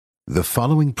The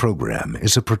following program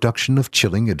is a production of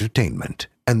Chilling Entertainment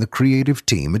and the creative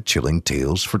team at Chilling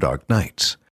Tales for Dark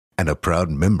Nights, and a proud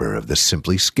member of the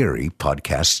Simply Scary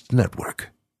Podcasts Network.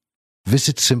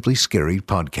 Visit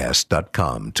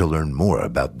simplyscarypodcast.com to learn more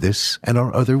about this and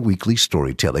our other weekly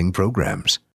storytelling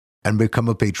programs, and become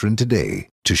a patron today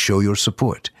to show your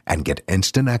support and get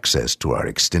instant access to our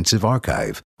extensive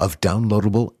archive of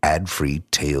downloadable ad-free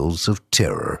tales of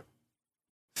terror.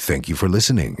 Thank you for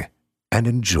listening, and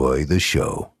enjoy the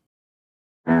show.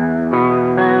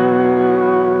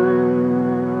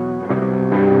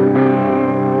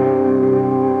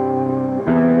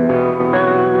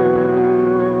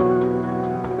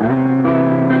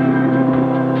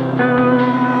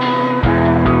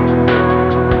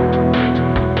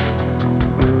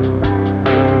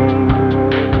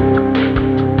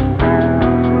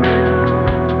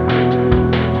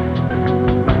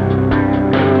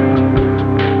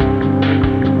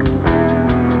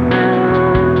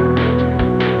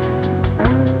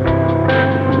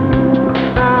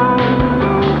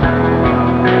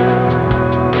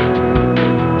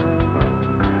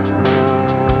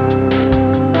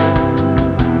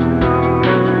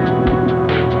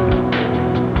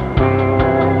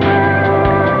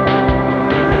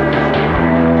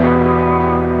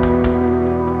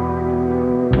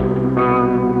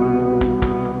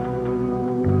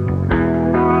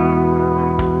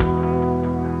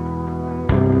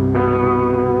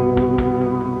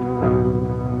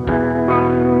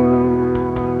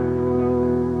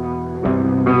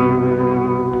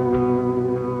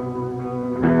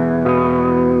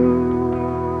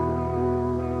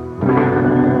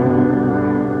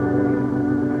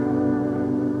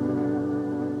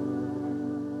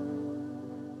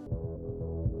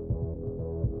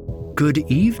 Good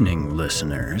evening,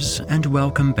 listeners, and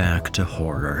welcome back to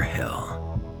Horror Hill.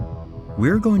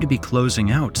 We're going to be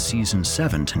closing out Season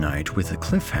 7 tonight with a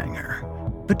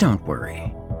cliffhanger, but don't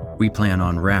worry. We plan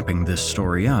on wrapping this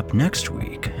story up next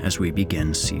week as we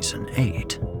begin Season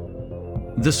 8.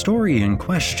 The story in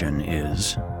question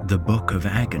is The Book of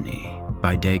Agony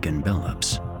by Dagan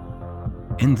Billups.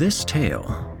 In this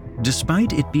tale,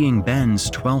 despite it being Ben's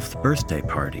 12th birthday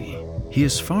party, he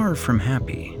is far from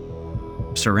happy.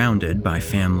 Surrounded by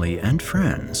family and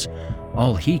friends,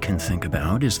 all he can think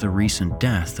about is the recent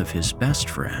death of his best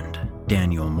friend,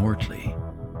 Daniel Mortley.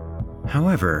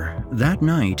 However, that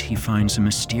night he finds a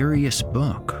mysterious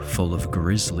book full of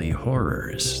grisly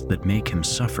horrors that make him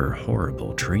suffer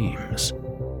horrible dreams.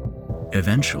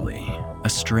 Eventually, a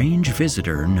strange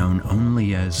visitor known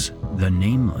only as the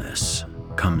Nameless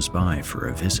comes by for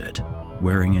a visit,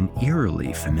 wearing an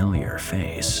eerily familiar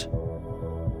face.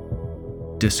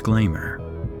 Disclaimer: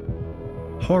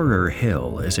 Horror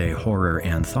Hill is a horror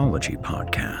anthology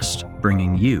podcast,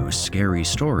 bringing you scary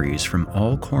stories from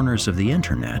all corners of the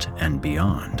internet and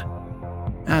beyond.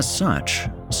 As such,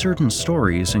 certain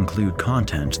stories include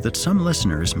content that some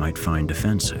listeners might find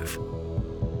offensive.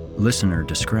 Listener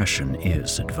discretion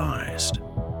is advised.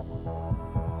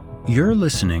 You're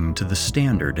listening to the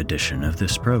standard edition of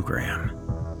this program.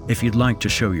 If you'd like to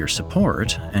show your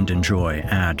support and enjoy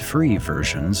ad-free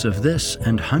versions of this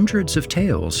and hundreds of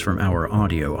tales from our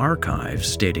audio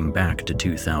archives dating back to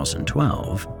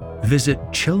 2012, visit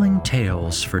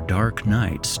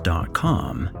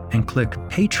chillingtalesfordarknights.com and click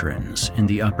Patrons in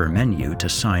the upper menu to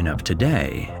sign up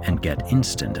today and get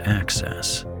instant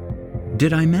access.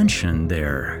 Did I mention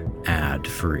they're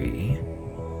ad-free?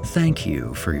 Thank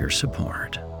you for your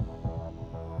support.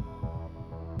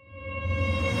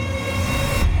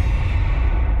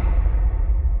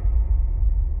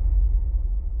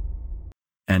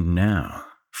 And now,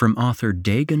 from author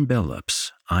Dagan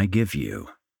Billups, I give you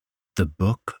The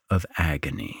Book of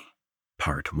Agony,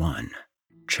 Part 1,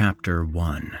 Chapter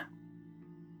 1.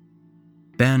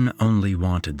 Ben only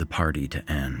wanted the party to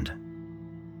end.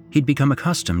 He'd become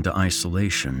accustomed to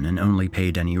isolation and only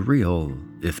paid any real,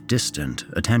 if distant,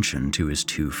 attention to his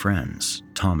two friends,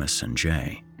 Thomas and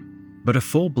Jay. But a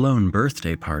full-blown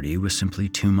birthday party was simply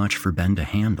too much for Ben to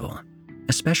handle,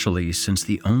 especially since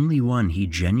the only one he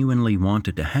genuinely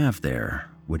wanted to have there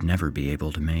would never be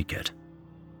able to make it.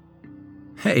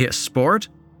 "Hey, a sport?"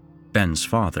 Ben's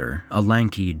father, a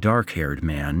lanky, dark-haired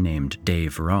man named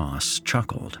Dave Ross,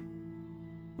 chuckled.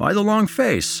 "Why the long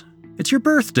face? It's your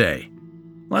birthday.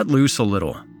 Let loose a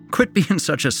little. Quit being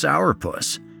such a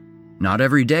sourpuss. Not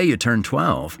every day you turn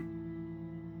 12.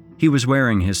 He was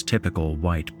wearing his typical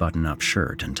white button-up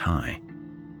shirt and tie.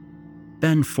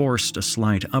 Ben forced a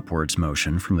slight upwards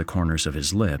motion from the corners of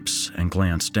his lips and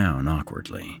glanced down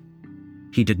awkwardly.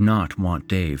 He did not want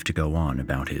Dave to go on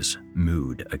about his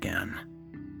mood again.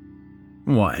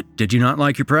 "What, did you not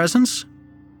like your presents?"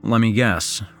 Let me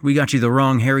guess, we got you the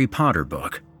wrong Harry Potter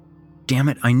book. Damn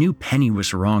it, I knew Penny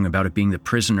was wrong about it being the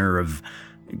Prisoner of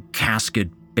Casket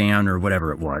Ban or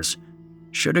whatever it was.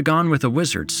 Should have gone with a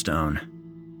wizard's stone.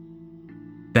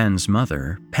 Ben's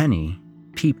mother, Penny,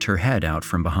 peeped her head out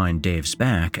from behind Dave's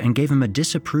back and gave him a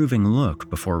disapproving look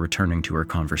before returning to her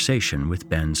conversation with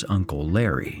Ben's uncle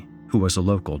Larry, who was a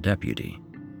local deputy.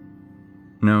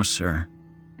 "No, sir,"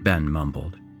 Ben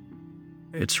mumbled.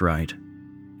 "It's right.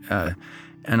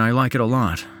 And I like it a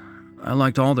lot. I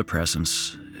liked all the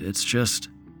presents. It's just..."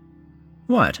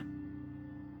 "What?"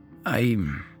 I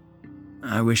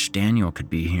wish Daniel could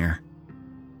be here."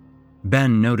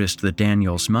 Ben noticed that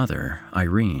Daniel's mother,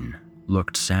 Irene,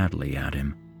 looked sadly at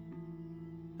him.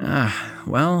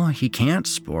 Well, he can't,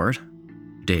 sport,"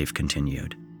 Dave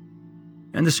continued.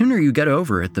 "And the sooner you get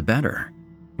over it, the better.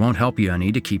 Won't help you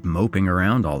any to keep moping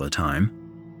around all the time."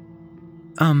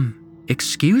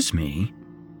 Excuse me?"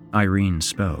 Irene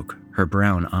spoke, her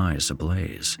brown eyes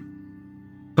ablaze.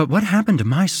 "But what happened to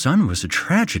my son was a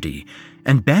tragedy,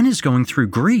 and Ben is going through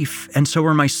grief, and so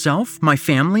are myself, my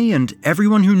family, and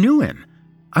everyone who knew him.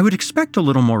 I would expect a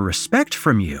little more respect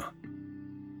from you."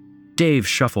 Dave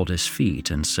shuffled his feet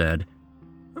and said,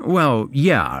 "Well,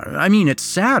 yeah, I mean, it's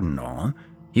sad and all.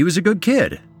 He was a good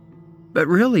kid. But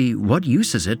really, what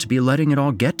use is it to be letting it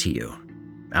all get to you?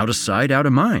 Out of sight, out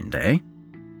of mind, eh?"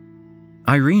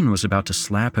 Irene was about to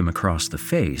slap him across the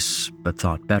face, but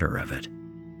thought better of it.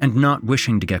 And not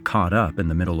wishing to get caught up in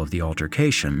the middle of the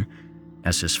altercation,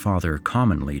 as his father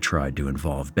commonly tried to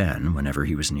involve Ben whenever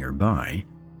he was nearby,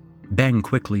 Ben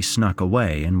quickly snuck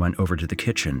away and went over to the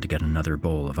kitchen to get another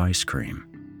bowl of ice cream.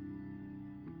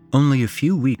 Only a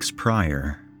few weeks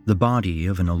prior, the body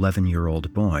of an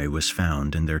 11-year-old boy was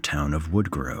found in their town of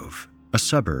Woodgrove, a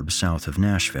suburb south of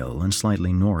Nashville and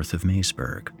slightly north of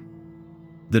Maysburg.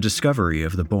 The discovery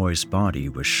of the boy's body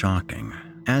was shocking,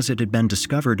 as it had been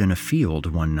discovered in a field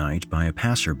one night by a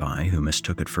passerby who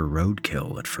mistook it for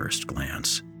roadkill at first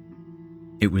glance.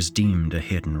 It was deemed a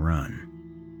hit and run.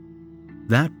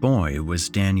 That boy was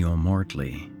Daniel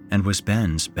Mortley and was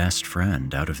Ben's best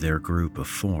friend out of their group of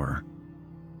 4.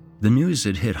 The news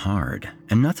had hit hard,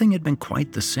 and nothing had been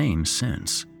quite the same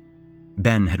since.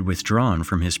 Ben had withdrawn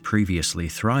from his previously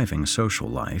thriving social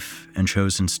life and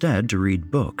chose instead to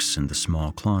read books in the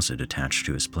small closet attached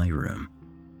to his playroom.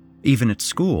 Even at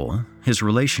school, his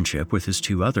relationship with his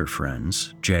 2 other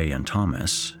friends, Jay and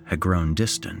Thomas, had grown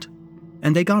distant,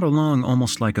 and they got along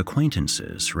almost like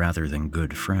acquaintances rather than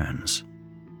good friends.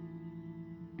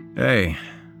 "Hey,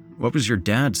 what was your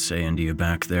dad saying to you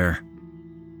back there?"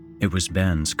 It was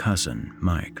Ben's cousin,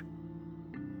 Mike.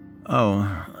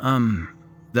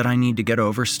 That I need to get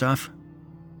over stuff?"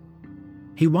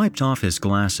 He wiped off his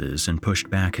glasses and pushed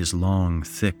back his long,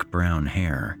 thick brown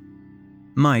hair.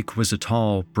 Mike was a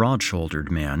tall, broad-shouldered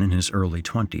man in his early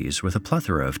 20s with a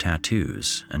plethora of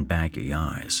tattoos and baggy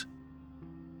eyes.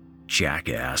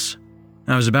 "Jackass.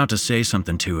 I was about to say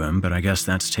something to him, but I guess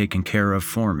that's taken care of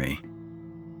for me."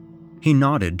 He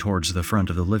nodded towards the front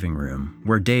of the living room,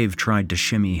 where Dave tried to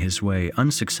shimmy his way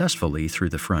unsuccessfully through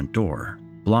the front door,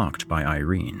 blocked by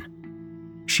Irene.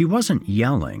 She wasn't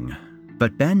yelling,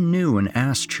 but Ben knew an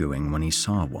ass-chewing when he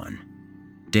saw one.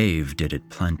 Dave did it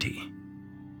plenty.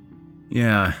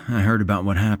 "Yeah, I heard about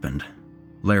what happened.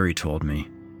 Larry told me.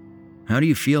 How do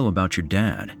you feel about your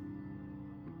dad?"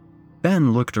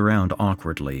 Ben looked around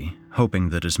awkwardly, hoping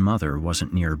that his mother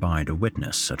wasn't nearby to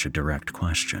witness such a direct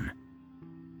question.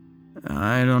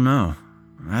 "I don't know.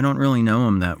 I don't really know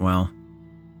him that well."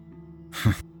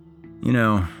 "You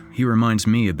know, he reminds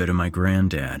me a bit of my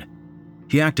granddad.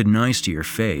 He acted nice to your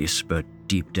face, but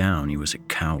deep down he was a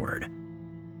coward.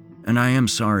 And I am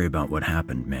sorry about what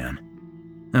happened, man.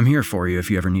 I'm here for you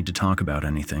if you ever need to talk about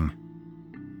anything.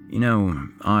 You know,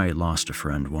 I lost a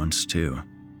friend once too.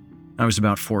 I was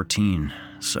about 14,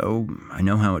 so I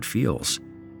know how it feels.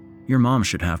 Your mom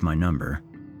should have my number."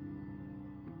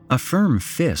 A firm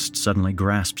fist suddenly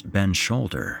grasped Ben's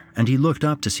shoulder, and he looked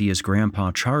up to see his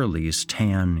grandpa Charlie's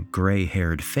tan,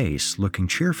 gray-haired face looking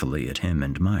cheerfully at him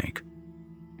and Mike.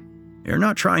 "You're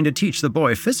not trying to teach the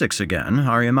boy physics again,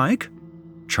 are you, Mike?"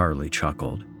 Charlie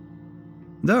chuckled.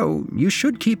 "Though you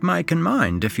should keep Mike in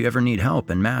mind if you ever need help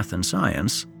in math and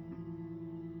science."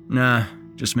 "Nah,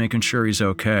 just making sure he's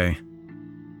okay."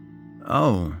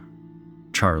 "Oh,"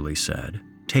 Charlie said,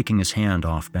 taking his hand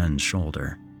off Ben's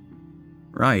shoulder.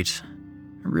 "Right.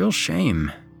 A real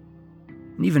shame.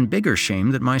 An even bigger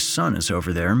shame that my son is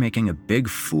over there making a big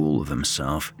fool of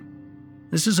himself.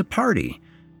 This is a party.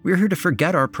 We're here to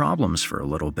forget our problems for a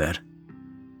little bit."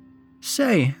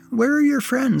 "Say, where are your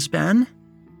friends, Ben?"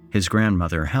 his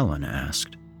grandmother Helen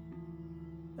asked.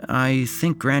 I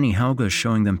think Granny Helga's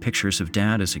showing them pictures of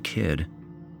Dad as a kid,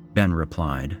 Ben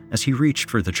replied as he reached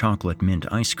for the chocolate mint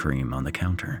ice cream on the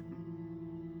counter.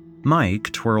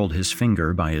 Mike twirled his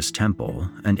finger by his temple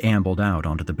and ambled out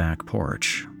onto the back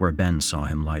porch, where Ben saw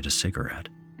him light a cigarette.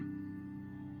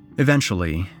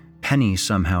 Eventually, Penny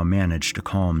somehow managed to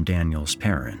calm Daniel's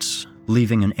parents,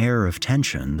 leaving an air of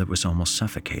tension that was almost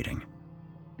suffocating.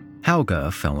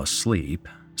 Helga fell asleep,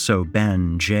 so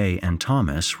Ben, Jay, and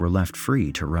Thomas were left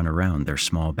free to run around their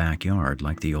small backyard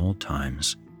like the old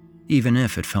times, even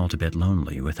if it felt a bit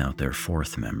lonely without their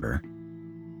fourth member.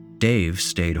 Dave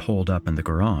stayed holed up in the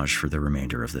garage for the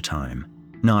remainder of the time,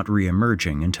 not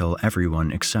re-emerging until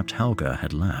everyone except Helga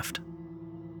had left.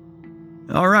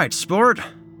 "All right, sport,"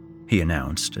 he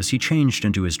announced as he changed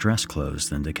into his dress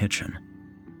clothes in the kitchen.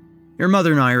 "Your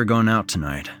mother and I are going out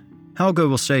tonight. Helga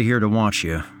will stay here to watch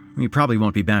you. We probably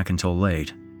won't be back until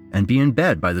late, and be in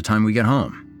bed by the time we get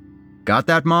home. Got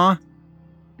that, Ma?"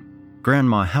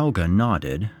 Grandma Helga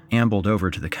nodded, ambled over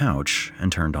to the couch,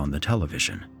 and turned on the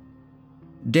television.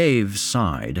 Dave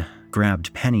sighed,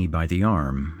 grabbed Penny by the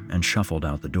arm, and shuffled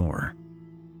out the door.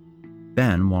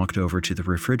 Ben walked over to the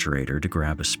refrigerator to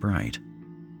grab a Sprite.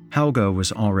 Helga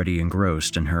was already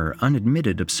engrossed in her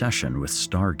unadmitted obsession with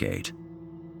Stargate.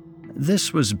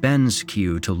 This was Ben's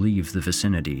cue to leave the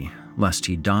vicinity, lest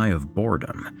he die of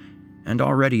boredom, and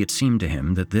already it seemed to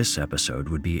him that this episode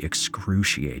would be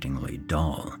excruciatingly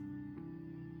dull.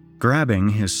 Grabbing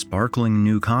his sparkling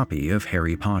new copy of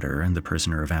Harry Potter and the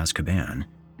Prisoner of Azkaban,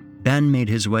 Ben made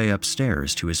his way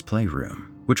upstairs to his playroom,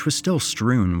 which was still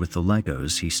strewn with the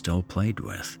Legos he still played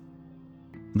with.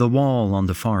 The wall on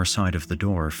the far side of the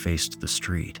door faced the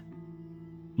street.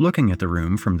 Looking at the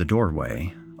room from the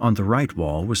doorway, on the right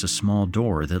wall was a small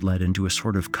door that led into a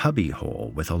sort of cubby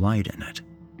hole with a light in it.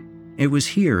 It was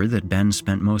here that Ben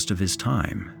spent most of his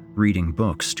time, reading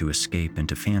books to escape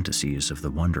into fantasies of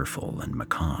the wonderful and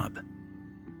macabre.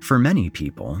 For many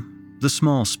people, the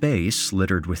small space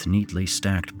littered with neatly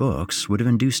stacked books would have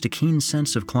induced a keen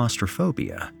sense of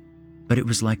claustrophobia, but it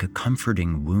was like a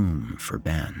comforting womb for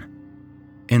Ben.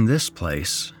 In this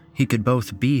place, he could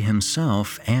both be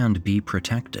himself and be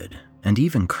protected, and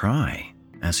even cry,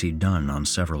 as he'd done on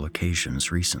several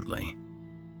occasions recently.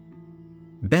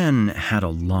 Ben had a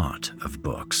lot of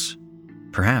books,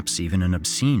 perhaps even an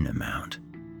obscene amount.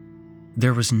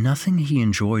 There was nothing he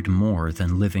enjoyed more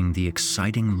than living the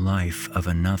exciting life of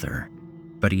another,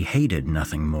 but he hated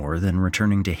nothing more than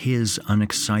returning to his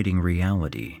unexciting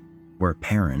reality, where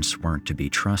parents weren't to be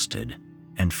trusted,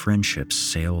 and friendships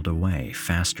sailed away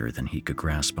faster than he could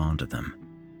grasp onto them.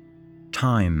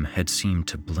 Time had seemed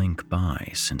to blink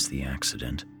by since the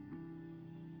accident.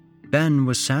 Ben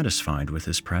was satisfied with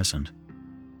his present.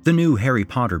 The new Harry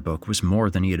Potter book was more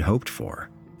than he had hoped for,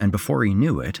 and before he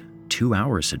knew it, 2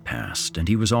 hours had passed and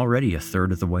he was already a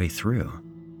third of the way through.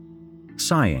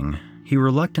 Sighing, he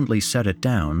reluctantly set it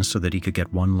down so that he could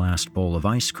get one last bowl of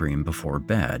ice cream before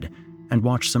bed and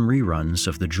watch some reruns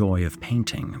of The Joy of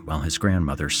Painting while his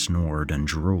grandmother snored and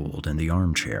drooled in the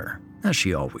armchair, as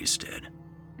she always did.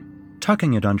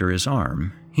 Tucking it under his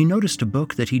arm, he noticed a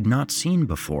book that he'd not seen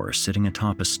before sitting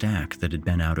atop a stack that had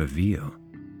been out of view.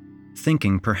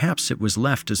 Thinking perhaps it was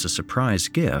left as a surprise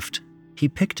gift, he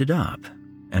picked it up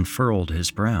and furrowed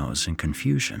his brows in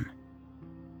confusion.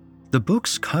 The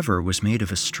book's cover was made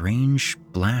of a strange,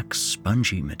 black,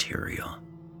 spongy material.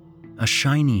 A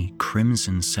shiny,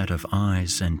 crimson set of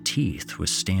eyes and teeth was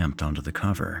stamped onto the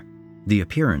cover, the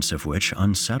appearance of which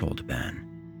unsettled Ben.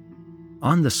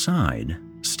 On the side,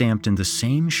 stamped in the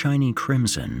same shiny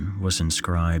crimson, was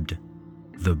inscribed,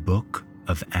 "The Book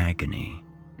of Agony."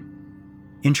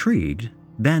 Intrigued,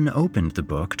 Ben opened the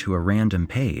book to a random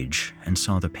page and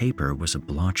saw the paper was a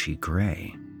blotchy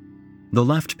gray. The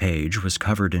left page was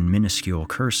covered in minuscule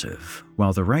cursive,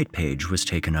 while the right page was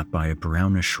taken up by a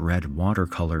brownish-red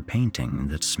watercolor painting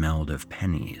that smelled of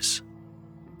pennies.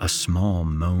 A small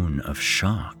moan of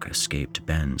shock escaped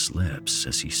Ben's lips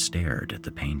as he stared at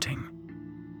the painting.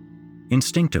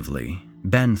 Instinctively,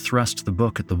 Ben thrust the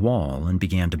book at the wall and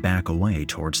began to back away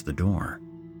towards the door.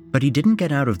 But he didn't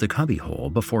get out of the cubbyhole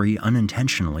before he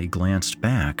unintentionally glanced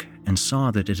back and saw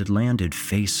that it had landed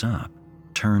face up,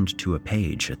 turned to a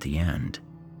page at the end.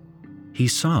 He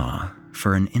saw,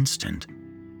 for an instant,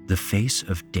 the face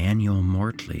of Daniel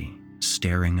Mortley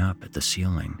staring up at the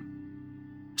ceiling.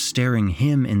 Staring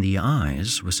him in the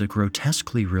eyes was a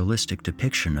grotesquely realistic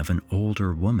depiction of an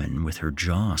older woman with her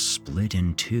jaw split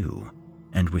in two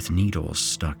and with needles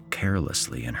stuck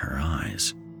carelessly in her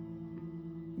eyes.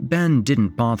 Ben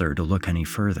didn't bother to look any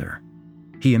further.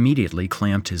 He immediately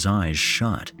clamped his eyes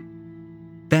shut.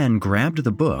 Ben grabbed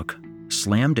the book,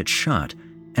 slammed it shut,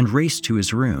 and raced to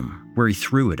his room, where he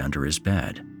threw it under his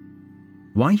bed.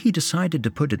 Why he decided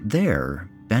to put it there,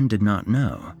 Ben did not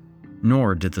know,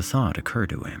 nor did the thought occur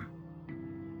to him.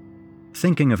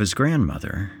 Thinking of his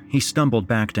grandmother, he stumbled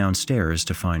back downstairs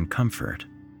to find comfort,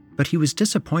 but he was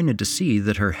disappointed to see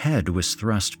that her head was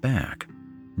thrust back,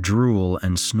 drool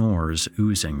and snores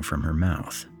oozing from her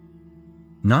mouth.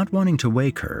 Not wanting to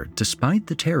wake her, despite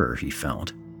the terror he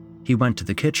felt, he went to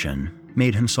the kitchen,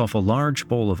 made himself a large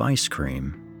bowl of ice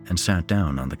cream, and sat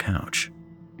down on the couch.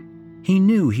 He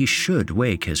knew he should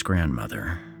wake his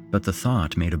grandmother, but the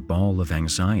thought made a ball of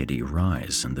anxiety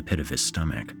rise in the pit of his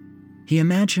stomach. He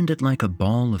imagined it like a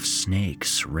ball of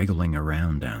snakes wriggling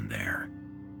around down there.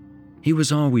 He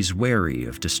was always wary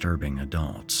of disturbing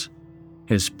adults.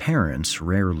 His parents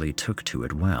rarely took to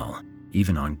it well,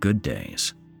 even on good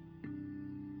days.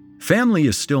 Family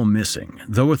is still missing,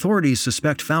 though authorities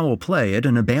suspect foul play at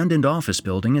an abandoned office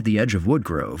building at the edge of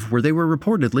Woodgrove, where they were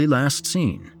reportedly last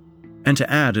seen. And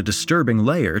to add a disturbing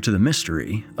layer to the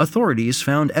mystery, authorities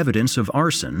found evidence of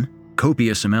arson,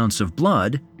 copious amounts of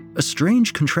blood, a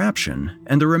strange contraption,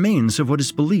 and the remains of what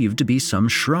is believed to be some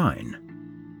shrine.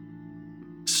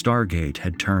 Stargate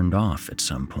had turned off at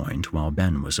some point while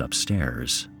Ben was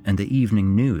upstairs, and the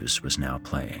evening news was now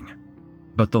playing.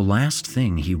 But the last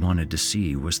thing he wanted to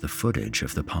see was the footage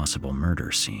of the possible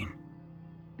murder scene.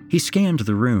 He scanned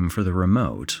the room for the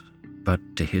remote, but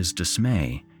to his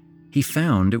dismay, he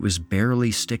found it was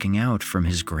barely sticking out from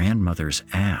his grandmother's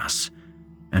ass,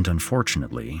 and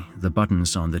unfortunately, the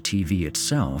buttons on the TV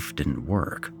itself didn't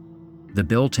work. The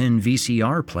built-in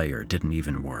VCR player didn't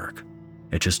even work.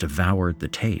 It just devoured the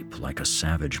tape like a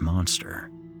savage monster.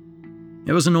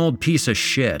 It was an old piece of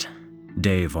shit,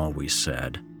 Dave always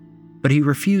said, but he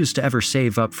refused to ever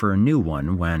save up for a new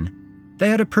one when they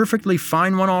had a perfectly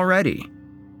fine one already.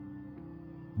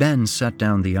 Ben set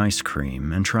down the ice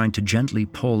cream and tried to gently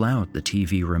pull out the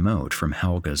TV remote from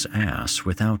Helga's ass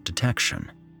without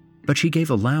detection, but she gave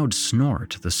a loud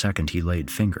snort the second he laid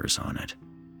fingers on it.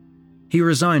 He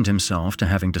resigned himself to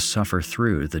having to suffer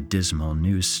through the dismal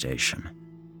news station,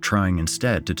 trying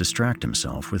instead to distract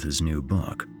himself with his new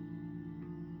book.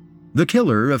 The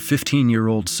killer of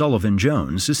 15-year-old Sullivan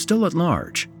Jones is still at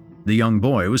large. The young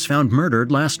boy was found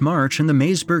murdered last March in the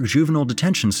Maysburg Juvenile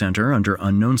Detention Center under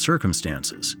unknown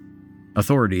circumstances.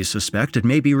 Authorities suspect it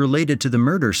may be related to the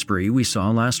murder spree we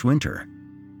saw last winter.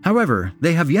 However,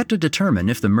 they have yet to determine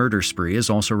if the murder spree is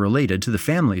also related to the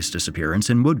family's disappearance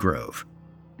in Woodgrove.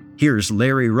 Here's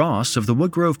Larry Ross of the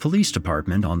Woodgrove Police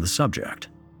Department on the subject.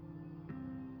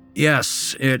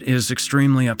 Yes, it is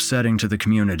extremely upsetting to the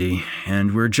community,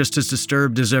 and we're just as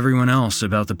disturbed as everyone else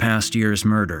about the past year's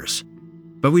murders.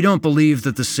 But we don't believe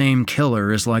that the same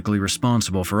killer is likely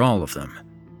responsible for all of them.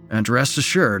 And rest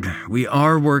assured, we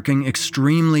are working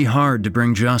extremely hard to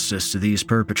bring justice to these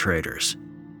perpetrators.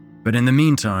 But in the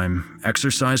meantime,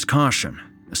 exercise caution,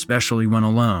 especially when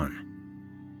alone.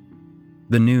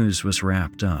 The news was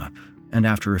wrapped up, and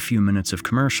after a few minutes of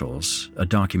commercials, a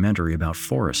documentary about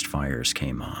forest fires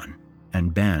came on,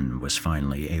 and Ben was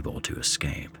finally able to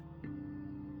escape.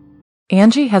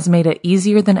 Angie has made it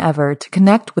easier than ever to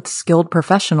connect with skilled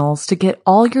professionals to get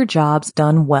all your jobs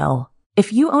done well.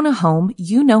 If you own a home,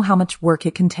 you know how much work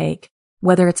it can take,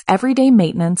 whether it's everyday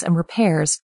maintenance and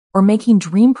repairs or making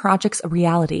dream projects a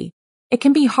reality. It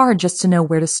can be hard just to know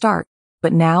where to start,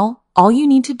 but now all you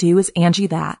need to do is Angie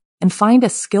that and find a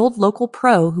skilled local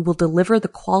pro who will deliver the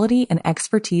quality and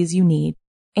expertise you need.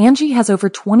 Angie has over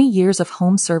 20 years of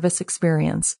home service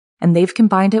experience, and they've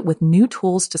combined it with new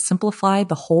tools to simplify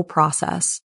the whole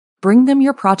process. Bring them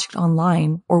your project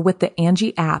online or with the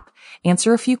Angie app,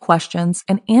 answer a few questions,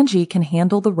 and Angie can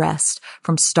handle the rest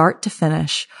from start to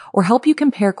finish, or help you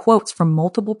compare quotes from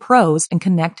multiple pros and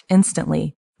connect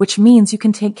instantly, which means you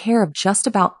can take care of just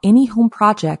about any home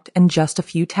project in just a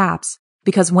few taps.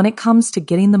 Because when it comes to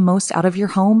getting the most out of your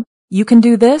home, you can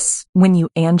do this when you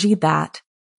Angie that.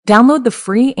 Download the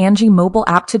free Angie mobile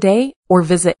app today or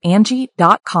visit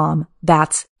Angie.com.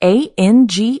 That's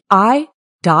ANGI.com.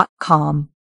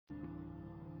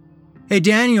 Hey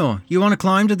Daniel, you want to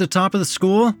climb to the top of the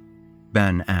school?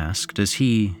 Ben asked as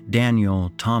he,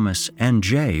 Daniel, Thomas, and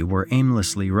Jay were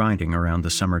aimlessly riding around the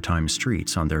summertime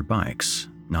streets on their bikes,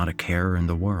 not a care in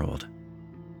the world.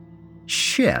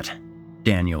 Shit,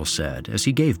 Daniel said as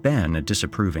he gave Ben a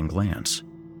disapproving glance.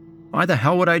 Why the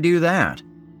hell would I do that?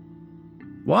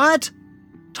 What?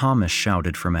 Thomas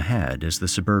shouted from ahead as the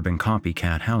suburban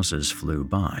copycat houses flew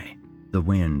by, the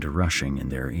wind rushing in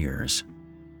their ears.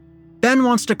 Ben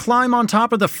wants to climb on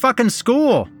top of the fucking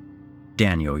school,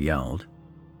 Daniel yelled.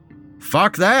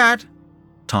 Fuck that,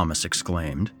 Thomas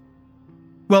exclaimed.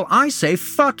 Well, I say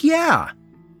fuck yeah.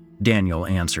 Daniel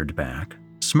answered back,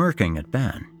 smirking at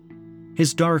Ben.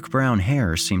 His dark brown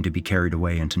hair seemed to be carried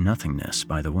away into nothingness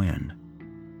by the wind.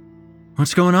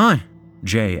 "What's going on?"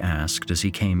 Jay asked as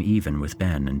he came even with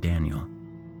Ben and Daniel.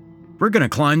 "We're gonna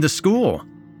climb the school,"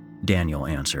 Daniel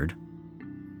answered.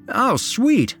 "Oh,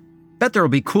 sweet. Bet there'll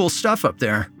be cool stuff up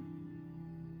there."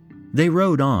 They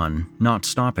rode on, not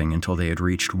stopping until they had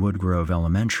reached Woodgrove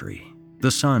Elementary,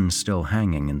 the sun still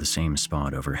hanging in the same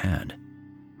spot overhead.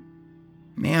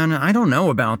 "Man, I don't know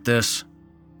about this,"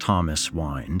 Thomas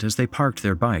whined as they parked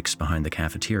their bikes behind the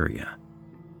cafeteria.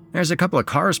 "There's a couple of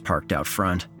cars parked out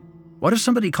front. What if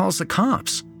somebody calls the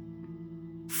cops?"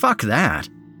 "Fuck that,"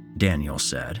 Daniel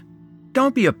said.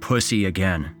 "Don't be a pussy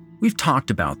again. We've talked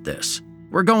about this.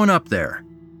 We're going up there."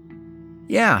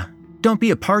 "Yeah, don't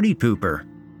be a party pooper,"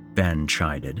 Ben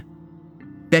chided.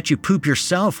 "Bet you poop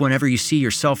yourself whenever you see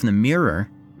yourself in the mirror,"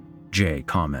 Jay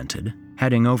commented,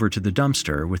 heading over to the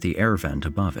dumpster with the air vent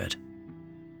above it.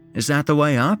 "Is that the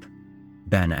way up?"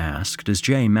 Ben asked as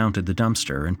Jay mounted the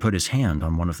dumpster and put his hand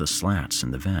on one of the slats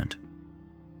in the vent.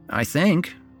 "I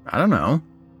think. I don't know."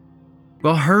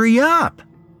 "Well, hurry up,"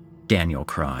 Daniel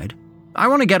cried. "I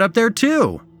want to get up there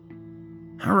too."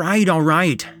 All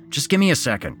right. Just give me a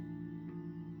second."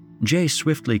 Jay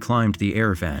swiftly climbed the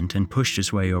air vent and pushed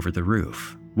his way over the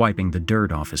roof, wiping the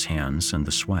dirt off his hands and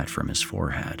the sweat from his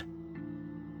forehead.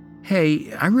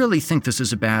 "Hey, I really think this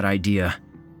is a bad idea.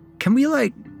 Can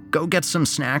we, go get some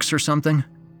snacks or something?"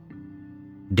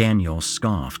 Daniel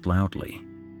scoffed loudly.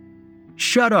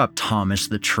 "Shut up, Thomas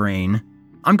the Train.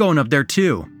 I'm going up there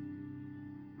too."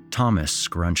 Thomas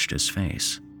scrunched his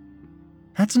face.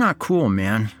 "That's not cool,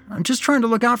 man. I'm just trying to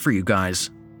look out for you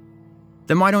guys."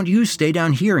 "Then why don't you stay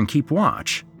down here and keep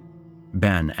watch?"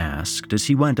 Ben asked as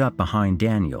he went up behind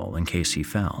Daniel in case he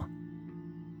fell.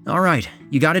 "All right,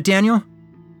 you got it, Daniel?"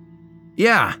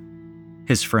 "Yeah,"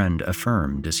 his friend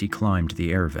affirmed as he climbed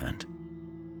the air vent.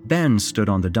 Ben stood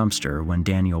on the dumpster when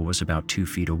Daniel was about 2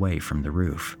 feet away from the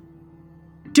roof.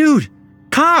 "Dude,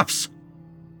 cops!"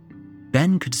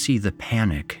 Ben could see the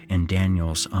panic in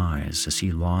Daniel's eyes as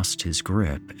he lost his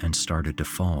grip and started to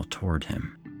fall toward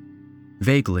him.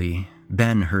 Vaguely,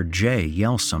 Ben heard Jay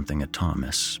yell something at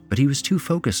Thomas, but he was too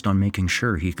focused on making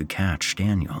sure he could catch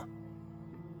Daniel.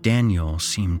 Daniel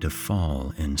seemed to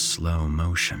fall in slow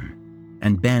motion,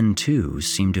 and Ben, too,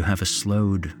 seemed to have a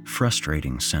slowed,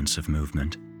 frustrating sense of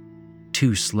movement.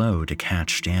 Too slow to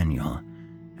catch Daniel,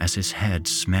 as his head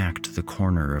smacked the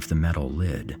corner of the metal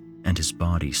lid and his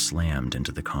body slammed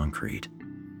into the concrete.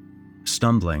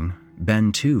 Stumbling,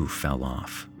 Ben too fell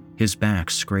off, his back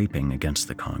scraping against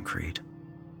the concrete.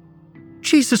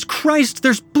 "Jesus Christ,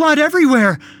 there's blood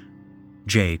everywhere!"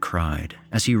 Jay cried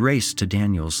as he raced to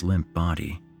Daniel's limp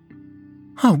body.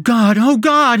 "Oh God, oh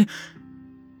God!"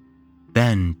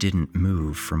 Ben didn't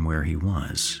move from where he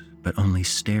was, but only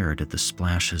stared at the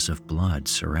splashes of blood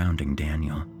surrounding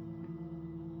Daniel.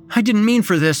 "I didn't mean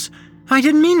for this!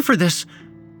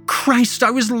 Christ,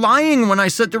 I was lying when I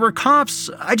said there were cops!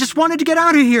 I just wanted to get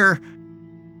out of here!"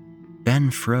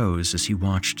 Ben froze as he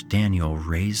watched Daniel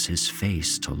raise his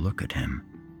face to look at him.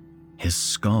 His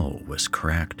skull was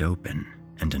cracked open,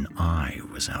 and an eye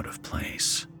was out of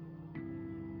place.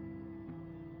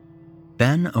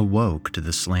 Ben awoke to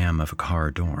the slam of a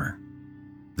car door.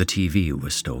 The TV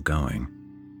was still going.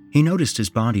 He noticed his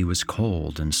body was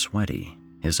cold and sweaty,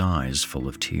 his eyes full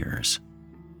of tears.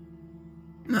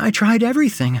 "I tried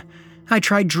everything. I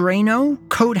tried Drano,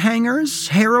 coat hangers,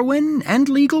 heroin, and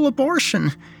legal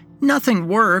abortion. Nothing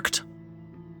worked."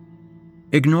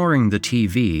 Ignoring the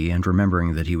TV and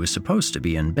remembering that he was supposed to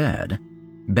be in bed,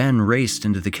 Ben raced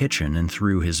into the kitchen and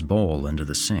threw his bowl into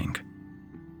the sink.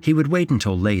 He would wait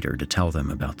until later to tell them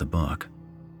about the book.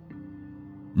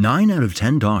 9 out of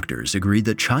 10 doctors agreed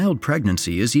that child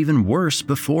pregnancy is even worse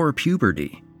before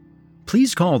puberty.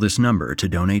 Please call this number to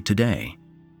donate today.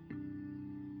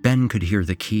 Ben could hear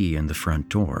the key in the front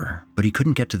door, but he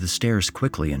couldn't get to the stairs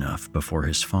quickly enough before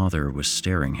his father was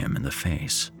staring him in the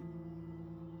face.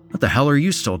 "What the hell are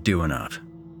you still doing up?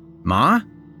 Ma?"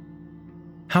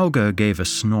 Helga gave a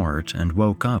snort and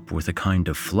woke up with a kind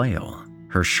of flail,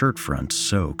 her shirt front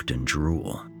soaked in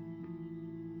drool.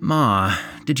 "Ma,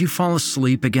 did you fall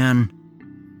asleep again?"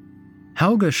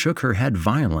 Helga shook her head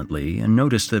violently and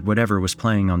noticed that whatever was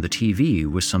playing on the TV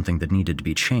was something that needed to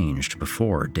be changed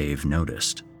before Dave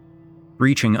noticed.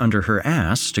 Reaching under her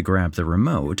ass to grab the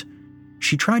remote,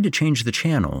 she tried to change the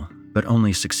channel, but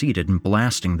only succeeded in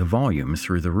blasting the volume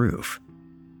through the roof.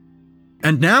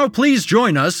 "And now please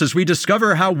join us as we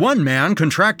discover how one man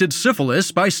contracted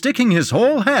syphilis by sticking his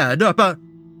whole head up a..."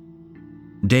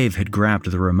 Dave had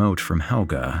grabbed the remote from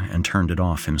Helga and turned it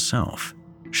off himself.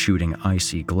 shooting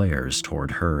icy glares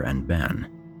toward her and Ben.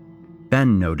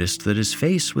 Ben noticed that his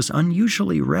face was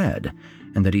unusually red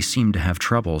and that he seemed to have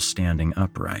trouble standing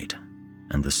upright,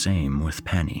 and the same with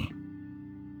Penny.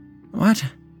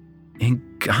 "What in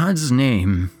God's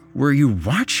name were you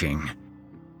watching?"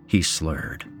 he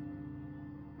slurred.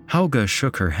 Helga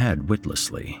shook her head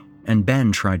witlessly, and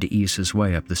Ben tried to ease his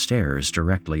way up the stairs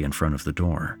directly in front of the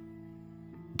door.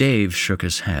 Dave shook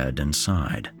his head and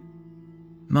sighed.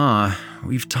 "Ma,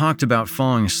 we've talked about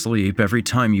falling asleep every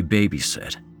time you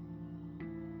babysit."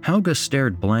 Helga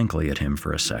stared blankly at him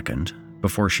for a second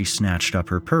before she snatched up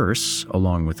her purse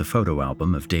along with the photo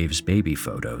album of Dave's baby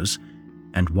photos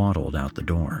and waddled out the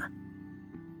door.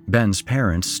 Ben's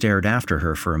parents stared after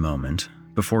her for a moment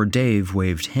before Dave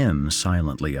waved him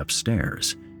silently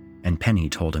upstairs, and Penny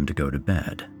told him to go to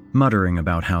bed, muttering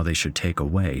about how they should take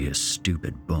away his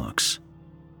stupid books.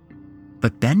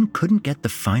 But Ben couldn't get the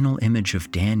final image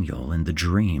of Daniel in the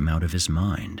dream out of his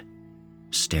mind,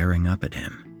 staring up at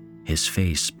him, his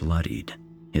face bloodied,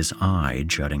 his eye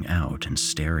jutting out and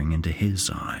staring into his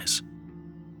eyes.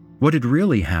 What had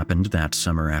really happened that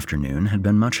summer afternoon had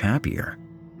been much happier.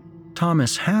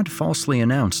 Thomas had falsely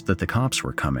announced that the cops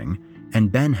were coming,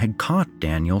 and Ben had caught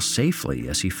Daniel safely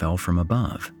as he fell from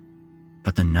above.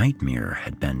 But the nightmare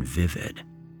had been vivid.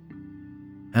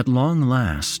 At long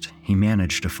last, he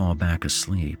managed to fall back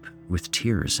asleep with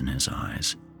tears in his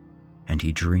eyes, and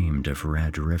he dreamed of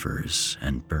red rivers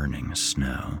and burning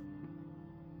snow.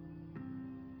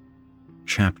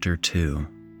 Chapter 2.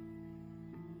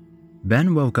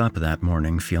 Ben woke up that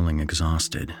morning feeling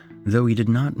exhausted, though he did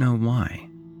not know why.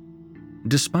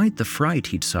 Despite the fright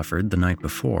he'd suffered the night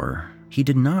before, he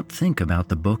did not think about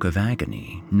the Book of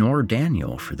Agony, nor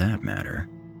Daniel for that matter.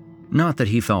 Not that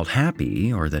he felt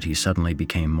happy or that he suddenly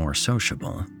became more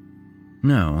sociable.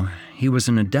 No, he was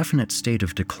in a definite state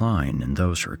of decline in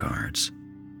those regards.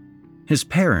 His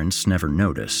parents never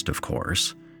noticed, of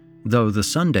course, though the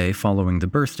Sunday following the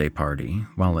birthday party,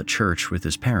 while at church with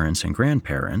his parents and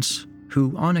grandparents,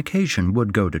 who on occasion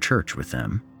would go to church with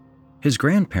them, his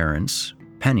grandparents,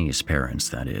 Penny's parents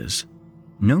that is,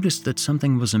 noticed that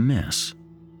something was amiss.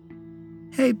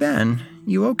 "Hey Ben,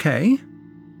 you okay?"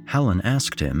 Helen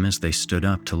asked him as they stood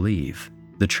up to leave,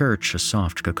 the church a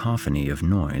soft cacophony of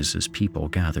noise as people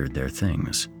gathered their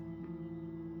things.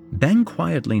 Ben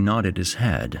quietly nodded his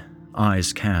head,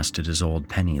 eyes cast at his old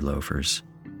penny loafers.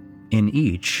 In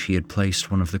each, he had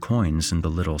placed one of the coins in the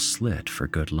little slit for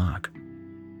good luck.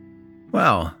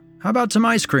 "Well, how about some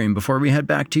ice cream before we head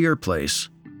back to your place?"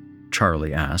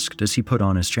 Charlie asked as he put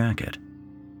on his jacket.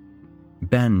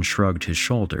 Ben shrugged his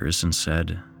shoulders and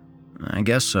said, "I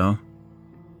guess so."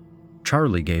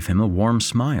 Charlie gave him a warm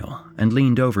smile and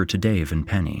leaned over to Dave and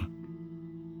Penny.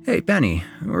 "Hey, Penny,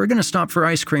 we're going to stop for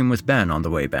ice cream with Ben on the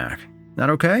way back.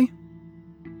 That okay?"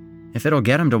 "If it'll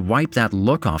get him to wipe that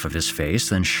look off of his face,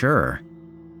 then sure,"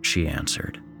 she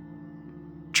answered.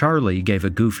 Charlie gave a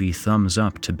goofy thumbs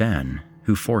up to Ben,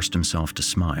 who forced himself to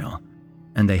smile,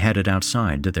 and they headed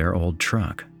outside to their old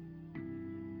truck.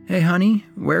 "Hey, honey,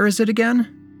 where is it again?"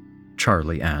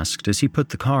 Charlie asked as he put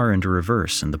the car into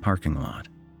reverse in the parking lot.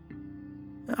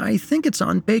 "I think it's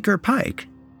on Baker Pike,"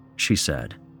 she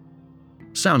said.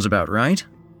 "Sounds about right,"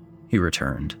 he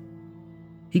returned.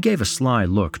 He gave a sly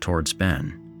look towards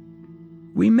Ben.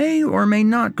 "We may or may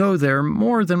not go there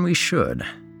more than we should."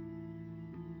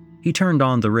 He turned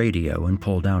on the radio and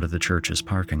pulled out of the church's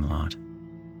parking lot.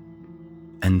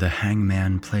 "And the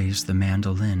hangman plays the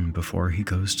mandolin before he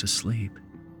goes to sleep,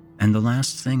 and the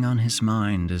last thing on his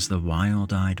mind is the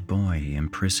wild-eyed boy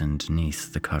imprisoned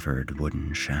 'neath the covered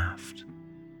wooden shaft."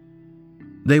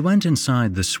 They went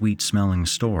inside the sweet-smelling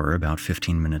store about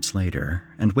 15 minutes later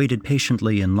and waited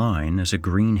patiently in line as a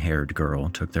green-haired girl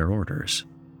took their orders.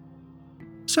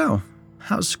 "So,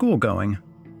 how's school going?"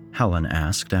 Helen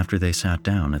asked after they sat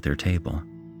down at their table.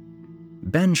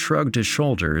 Ben shrugged his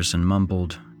shoulders and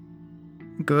mumbled,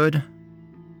 "Good."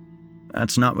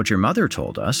 "That's not what your mother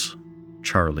told us,"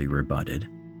 Charlie rebutted.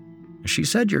 "She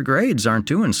said your grades aren't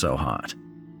doing so hot."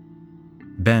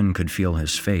 Ben could feel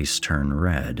his face turn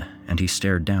red, and he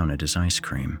stared down at his ice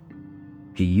cream.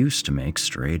 He used to make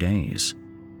straight A's.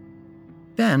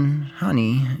 "Ben,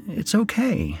 honey, it's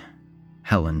okay,"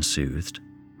 Helen soothed.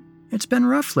 "It's been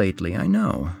rough lately, I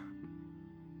know."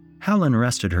 Helen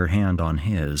rested her hand on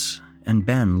his, and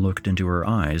Ben looked into her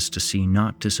eyes to see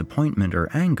not disappointment or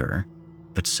anger,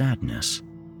 but sadness.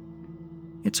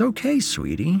 "It's okay,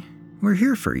 sweetie. We're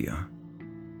here for you."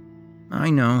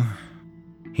 "I know,"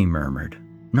 he murmured,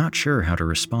 not sure how to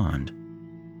respond.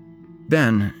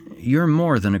 "Ben, you're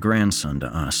more than a grandson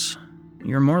to us.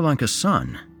 You're more like a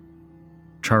son."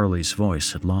 Charlie's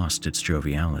voice had lost its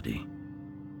joviality.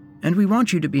 And we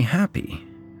want you to be happy,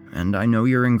 and I know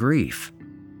you're in grief.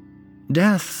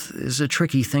 Death is a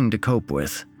tricky thing to cope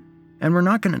with, and we're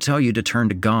not going to tell you to turn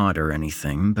to God or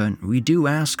anything, but we do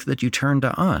ask that you turn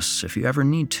to us if you ever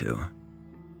need to."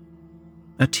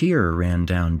 A tear ran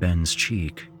down Ben's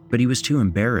cheek, but he was too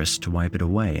embarrassed to wipe it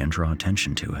away and draw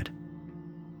attention to it.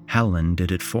 Helen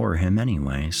did it for him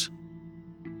anyways.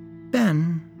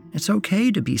 "Ben, it's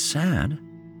okay to be sad."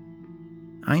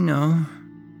 "I know,"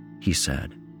 he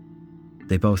said.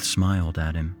 They both smiled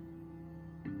at him.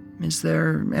 "Is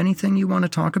there anything you want to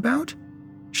talk about?"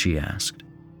 she asked.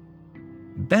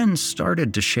 Ben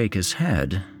started to shake his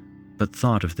head, but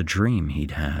thought of the dream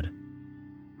he'd had.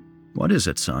 "What is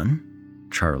it, son?"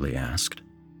 Charlie asked.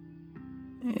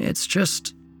 "It's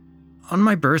just, on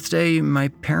my birthday, my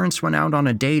parents went out on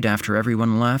a date after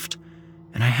everyone left,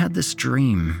 and I had this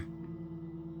dream."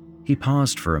 He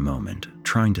paused for a moment,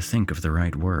 trying to think of the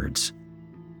right words.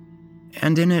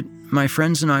 "And in it, my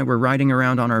friends and I were riding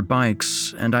around on our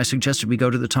bikes, and I suggested we go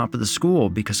to the top of the school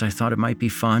because I thought it might be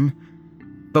fun.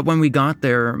 But when we got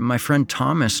there, my friend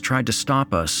Thomas tried to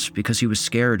stop us because he was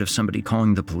scared of somebody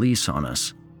calling the police on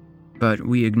us. But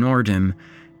we ignored him,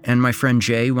 and my friend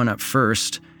Jay went up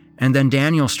first, and then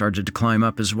Daniel started to climb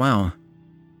up as well.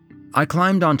 I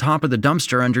climbed on top of the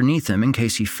dumpster underneath him in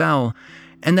case he fell,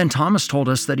 and then Thomas told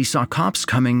us that he saw cops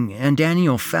coming, and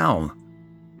Daniel fell.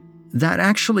 That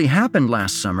actually happened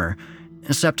last summer,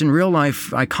 except in real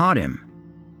life I caught him.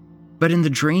 But in the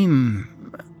dream,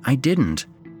 I didn't.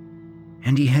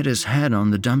 And he hit his head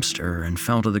on the dumpster and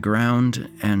fell to the ground,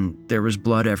 and there was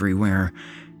blood everywhere,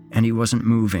 and he wasn't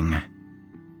moving.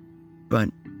 But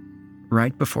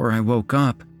right before I woke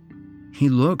up, he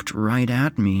looked right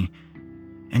at me,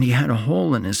 and he had a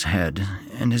hole in his head,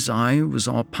 and his eye was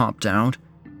all popped out.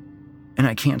 And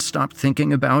I can't stop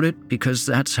thinking about it because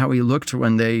that's how he looked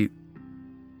when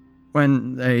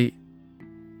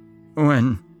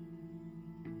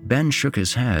Ben shook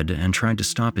his head and tried to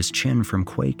stop his chin from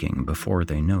quaking before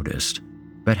they noticed,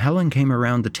 but Helen came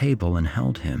around the table and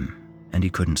held him, and he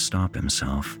couldn't stop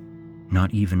himself,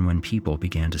 not even when people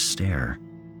began to stare.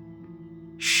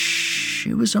 "Shh,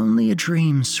 it was only a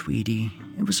dream, sweetie.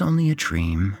 It was only a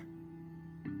dream."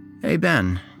 "Hey,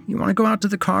 Ben, you want to go out to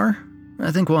the car?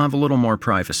 I think we'll have a little more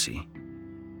privacy."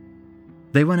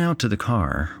 They went out to the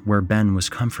car, where Ben was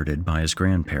comforted by his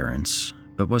grandparents,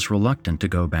 but was reluctant to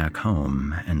go back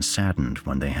home and saddened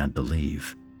when they had to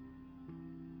leave.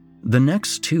 The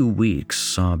next 2 weeks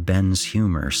saw Ben's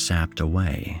humor sapped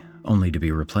away, only to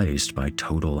be replaced by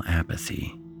total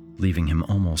apathy, leaving him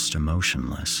almost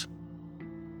emotionless.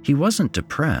 He wasn't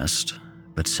depressed,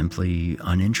 but simply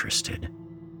uninterested.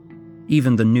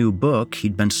 Even the new book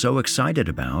he'd been so excited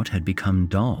about had become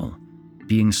dull,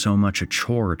 being so much a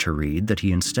chore to read that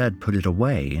he instead put it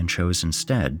away and chose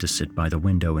instead to sit by the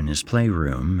window in his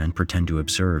playroom and pretend to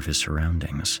observe his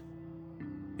surroundings.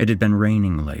 It had been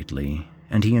raining lately,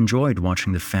 and he enjoyed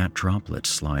watching the fat droplets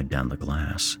slide down the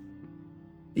glass.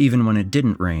 Even when it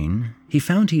didn't rain, he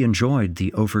found he enjoyed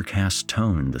the overcast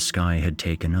tone the sky had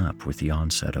taken up with the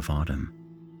onset of autumn.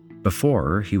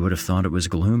 Before, he would have thought it was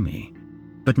gloomy,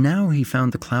 but now he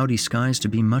found the cloudy skies to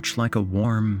be much like a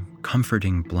warm,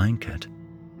 comforting blanket.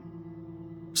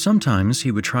 Sometimes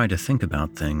he would try to think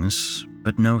about things,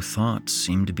 but no thoughts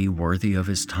seemed to be worthy of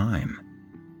his time.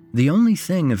 The only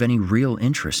thing of any real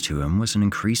interest to him was an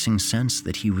increasing sense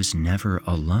that he was never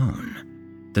alone,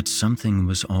 that something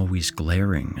was always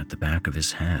glaring at the back of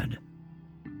his head.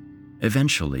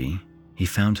 Eventually, he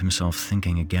found himself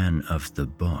thinking again of the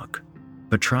book,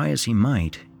 but try as he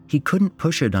might, he couldn't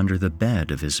push it under the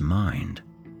bed of his mind.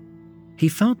 He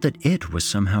felt that it was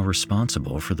somehow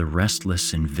responsible for the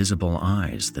restless, invisible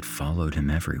eyes that followed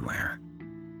him everywhere.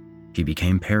 He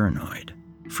became paranoid,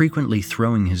 frequently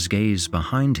throwing his gaze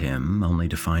behind him only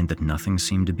to find that nothing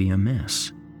seemed to be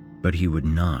amiss. But he would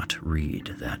not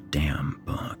read that damn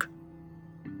book.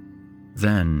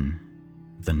 Then,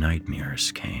 the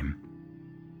nightmares came.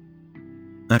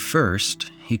 At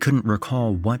first, he couldn't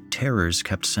recall what terrors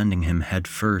kept sending him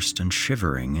headfirst and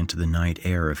shivering into the night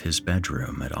air of his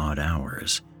bedroom at odd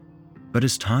hours. But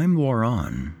as time wore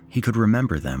on, he could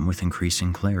remember them with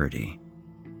increasing clarity.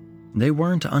 They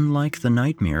weren't unlike the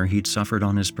nightmare he'd suffered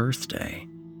on his birthday,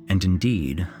 and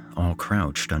indeed, all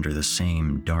crouched under the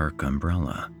same dark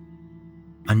umbrella.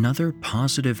 Another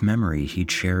positive memory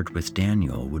he'd shared with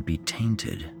Daniel would be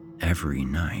tainted every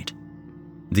night.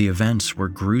 The events were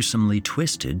gruesomely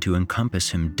twisted to encompass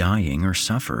him dying or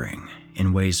suffering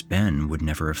in ways Ben would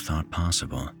never have thought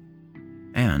possible.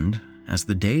 And, as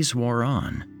the days wore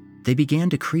on, they began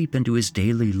to creep into his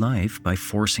daily life by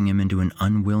forcing him into an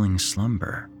unwilling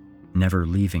slumber. never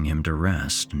leaving him to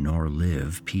rest nor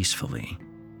live peacefully.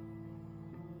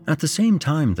 At the same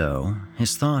time, though,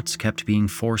 his thoughts kept being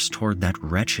forced toward that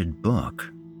wretched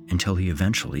book until he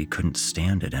eventually couldn't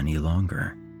stand it any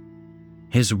longer.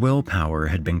 His willpower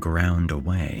had been ground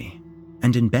away,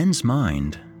 and in Ben's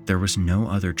mind, there was no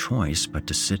other choice but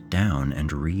to sit down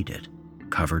and read it,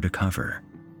 cover to cover,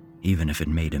 even if it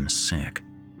made him sick,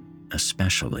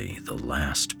 especially the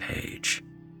last page.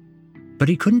 But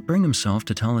he couldn't bring himself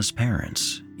to tell his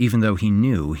parents, even though he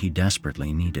knew he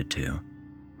desperately needed to.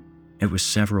 It was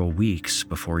several weeks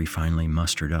before he finally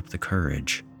mustered up the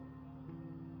courage.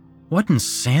 "What in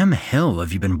Sam Hill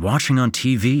have you been watching on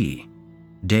TV?"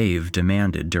 Dave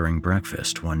demanded during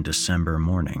breakfast one December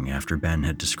morning after Ben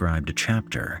had described a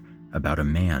chapter about a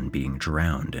man being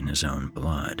drowned in his own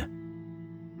blood.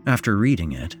 After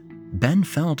reading it, Ben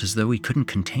felt as though he couldn't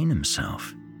contain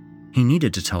himself. He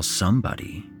needed to tell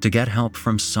somebody, to get help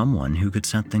from someone who could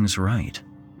set things right.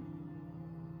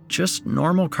 "Just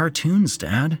normal cartoons,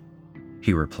 Dad,"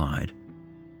 he replied.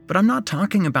 "But I'm not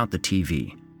talking about the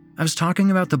TV. I was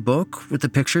talking about the book with the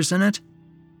pictures in it."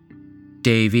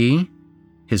 "Davey,"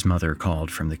 his mother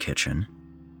called from the kitchen,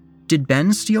 "did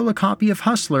Ben steal a copy of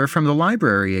Hustler from the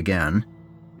library again?"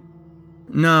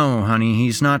 "No, honey,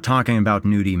 he's not talking about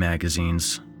nudie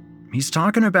magazines. He's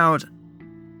talking about..."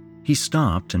 He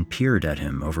stopped and peered at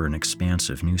him over an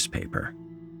expansive newspaper.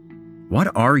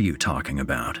 "What are you talking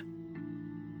about?"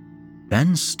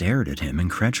 Ben stared at him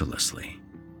incredulously.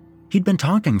 He'd been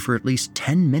talking for at least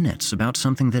 10 minutes about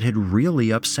something that had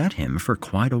really upset him for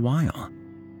quite a while.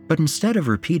 But instead of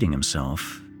repeating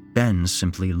himself, Ben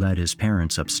simply led his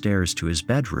parents upstairs to his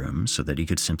bedroom so that he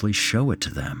could simply show it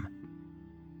to them.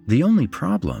 The only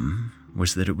problem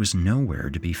was that it was nowhere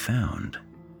to be found.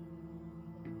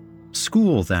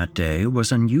 School that day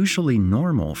was unusually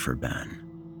normal for Ben.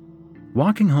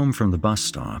 Walking home from the bus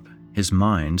stop, his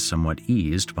mind somewhat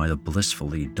eased by the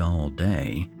blissfully dull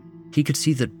day, he could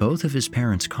see that both of his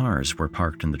parents' cars were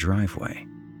parked in the driveway.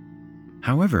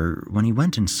 However, when he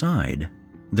went inside,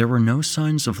 there were no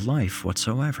signs of life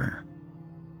whatsoever.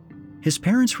 His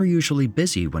parents were usually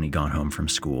busy when he got home from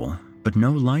school, but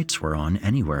no lights were on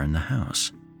anywhere in the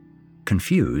house.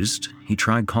 Confused, he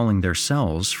tried calling their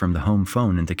cells from the home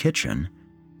phone in the kitchen,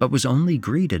 but was only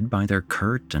greeted by their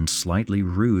curt and slightly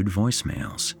rude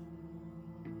voicemails.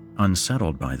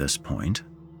 Unsettled by this point,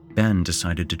 Ben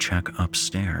decided to check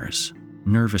upstairs,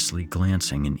 nervously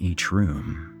glancing in each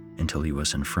room until he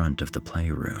was in front of the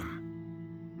playroom.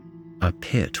 A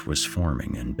pit was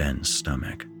forming in Ben's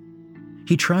stomach.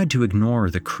 He tried to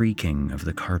ignore the creaking of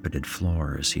the carpeted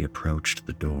floor as he approached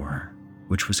the door,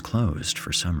 which was closed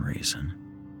for some reason.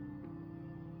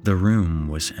 The room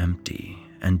was empty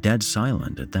and dead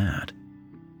silent at that.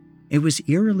 It was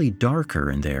eerily darker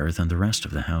in there than the rest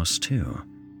of the house, too,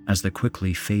 as the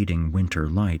quickly fading winter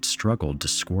light struggled to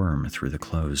squirm through the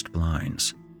closed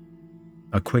blinds.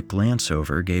 A quick glance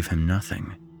over gave him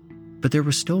nothing, but there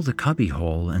was still the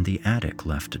cubbyhole and the attic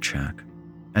left to check,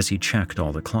 as he checked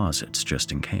all the closets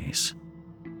just in case.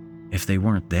 If they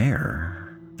weren't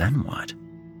there, then what?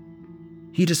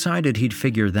 He decided he'd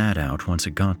figure that out once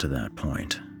it got to that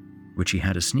point, which he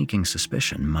had a sneaking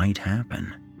suspicion might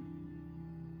happen.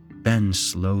 Ben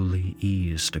slowly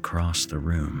eased across the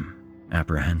room,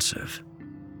 apprehensive.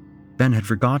 Ben had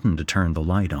forgotten to turn the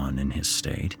light on in his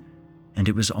state, and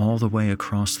it was all the way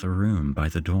across the room by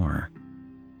the door.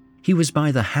 He was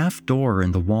by the half door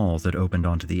in the wall that opened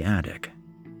onto the attic,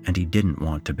 and he didn't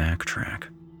want to backtrack.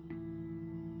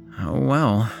 "Oh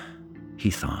well," he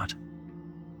thought.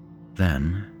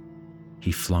 Then,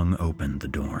 he flung open the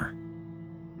door.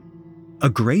 A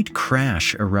great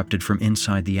crash erupted from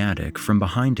inside the attic from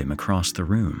behind him across the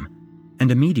room,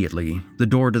 and immediately the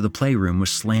door to the playroom was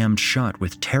slammed shut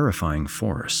with terrifying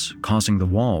force, causing the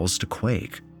walls to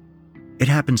quake. It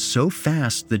happened so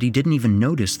fast that he didn't even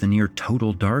notice the near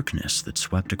total darkness that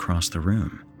swept across the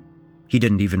room. He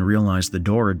didn't even realize the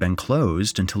door had been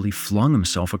closed until he flung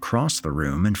himself across the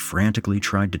room and frantically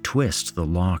tried to twist the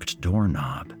locked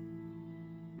doorknob.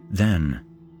 Then,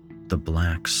 the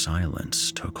black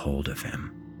silence took hold of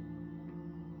him.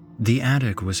 The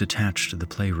attic was attached to the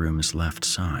playroom's left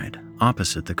side,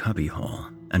 opposite the cubbyhole,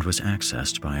 and was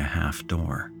accessed by a half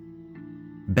door.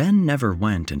 Ben never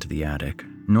went into the attic,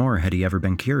 nor had he ever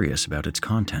been curious about its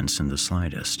contents in the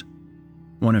slightest.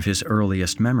 One of his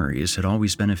earliest memories had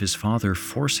always been of his father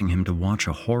forcing him to watch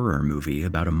a horror movie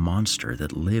about a monster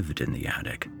that lived in the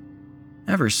attic.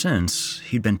 Ever since,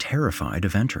 he'd been terrified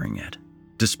of entering it,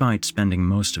 despite spending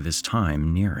most of his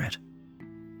time near it.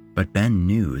 But Ben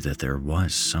knew that there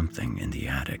was something in the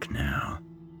attic now.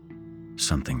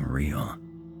 Something real.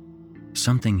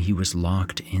 something he was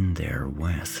locked in there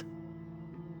with.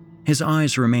 His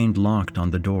eyes remained locked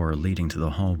on the door leading to the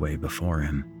hallway before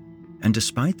him, and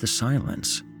despite the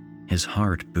silence, his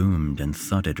heart boomed and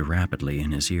thudded rapidly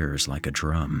in his ears like a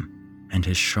drum, and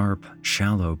his sharp,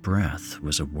 shallow breath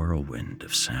was a whirlwind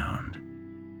of sound.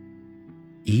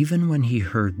 Even when he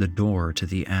heard the door to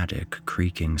the attic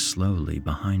creaking slowly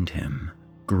behind him,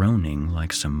 groaning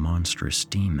like some monstrous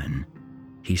demon,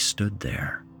 he stood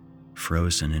there,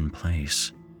 frozen in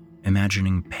place,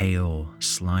 imagining pale,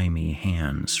 slimy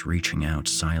hands reaching out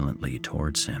silently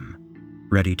towards him,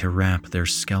 ready to wrap their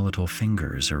skeletal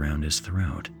fingers around his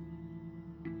throat.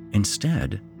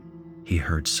 Instead, he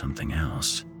heard something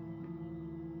else.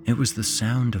 It was the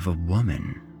sound of a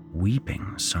woman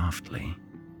weeping softly,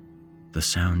 the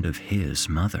sound of his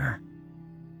mother.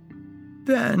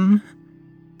 Ben,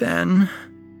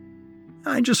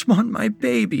 I just want my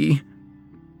baby.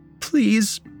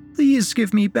 Please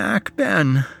give me back,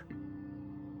 Ben."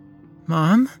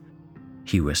 "Mom?"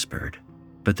 he whispered,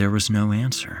 but there was no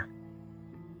answer.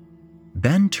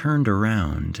 Ben turned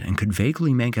around and could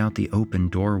vaguely make out the open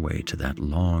doorway to that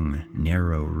long,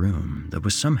 narrow room that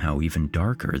was somehow even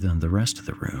darker than the rest of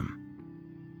the room.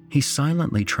 He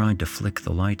silently tried to flick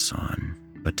the lights on,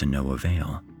 but to no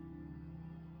avail.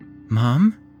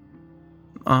 "Mom?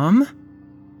 Mom?"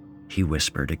 he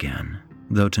whispered again,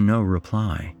 though to no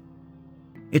reply.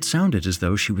 It sounded as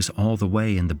though she was all the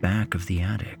way in the back of the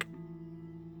attic.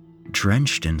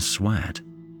 Drenched in sweat,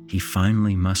 he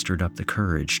finally mustered up the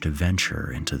courage to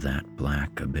venture into that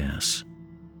black abyss.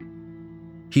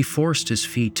 He forced his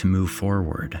feet to move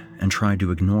forward and tried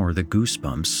to ignore the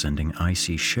goosebumps sending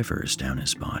icy shivers down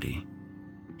his body.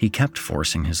 He kept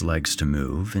forcing his legs to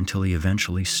move until he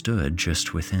eventually stood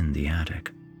just within the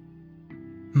attic.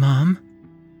 "Mom?"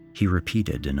 he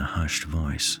repeated in a hushed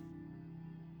voice.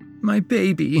 "My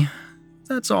baby,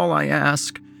 that's all I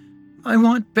ask. I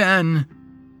want Ben."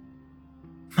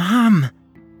 "Mom!"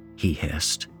 he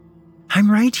hissed. "I'm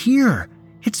right here.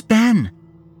 It's Ben."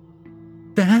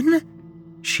 "Ben?"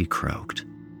 she croaked.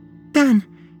 "Ben,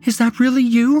 is that really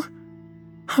you?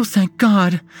 Oh, thank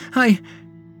God.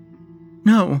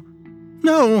 No.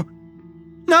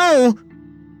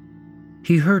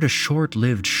 He heard a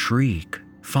short-lived shriek,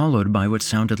 followed by what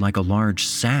sounded like a large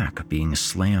sack being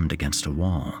slammed against a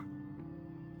wall.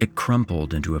 It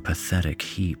crumpled into a pathetic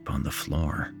heap on the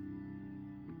floor.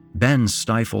 Ben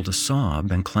stifled a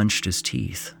sob and clenched his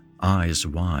teeth, eyes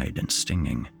wide and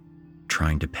stinging,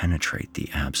 trying to penetrate the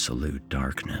absolute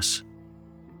darkness.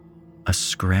 A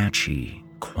scratchy,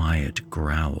 quiet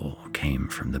growl came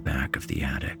from the back of the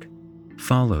attic,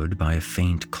 followed by a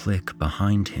faint click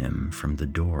behind him from the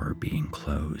door being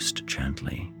closed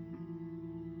gently.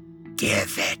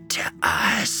 "Give it to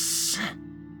us,"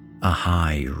 a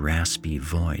high, raspy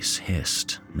voice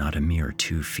hissed not a mere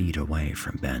 2 feet away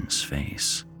from Ben's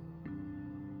face.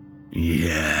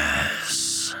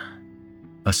 "Yes,"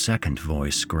 a second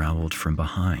voice growled from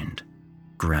behind,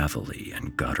 gravelly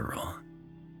and guttural.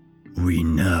 "We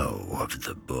know of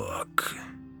the book."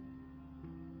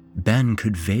 Ben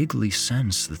could vaguely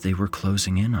sense that they were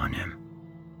closing in on him,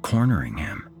 cornering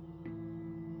him.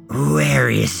 "Where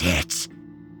is it?"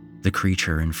 the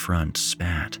creature in front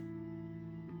spat.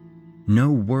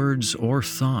 No words or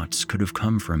thoughts could have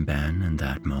come from Ben in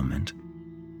that moment.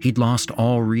 He'd lost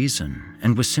all reason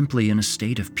and was simply in a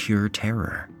state of pure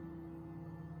terror.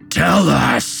 "Tell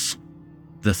us!"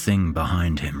 the thing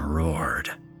behind him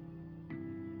roared.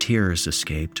 Tears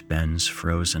escaped Ben's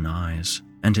frozen eyes,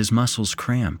 and his muscles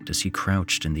cramped as he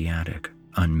crouched in the attic,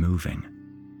 unmoving.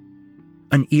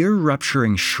 An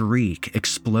ear-rupturing shriek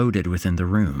exploded within the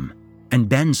room, and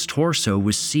Ben's torso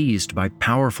was seized by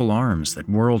powerful arms that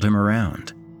whirled him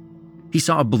around. He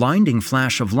saw a blinding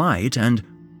flash of light and...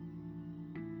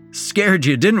 "Scared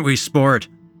you, didn't we, sport?"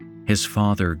 his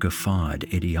father guffawed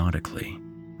idiotically,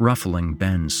 ruffling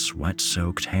Ben's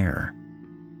sweat-soaked hair.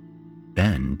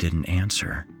 Ben didn't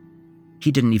answer.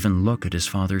 He didn't even look at his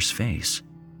father's face.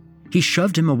 He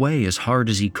shoved him away as hard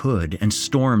as he could and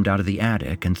stormed out of the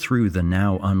attic and through the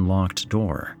now unlocked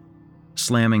door,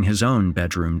 slamming his own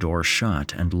bedroom door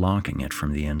shut and locking it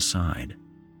from the inside.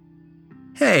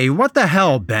 "Hey, what the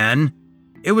hell, Ben?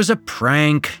 It was a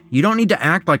prank. You don't need to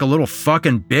act like a little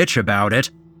fucking bitch about it,"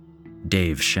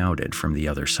 Dave shouted from the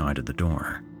other side of the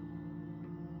door.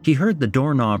 He heard the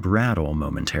doorknob rattle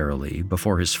momentarily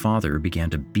before his father began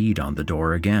to beat on the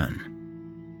door again.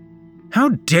 "How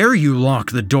dare you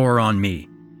lock the door on me?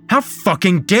 How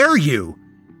fucking dare you?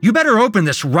 You better open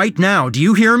this right now, do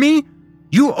you hear me?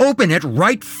 You open it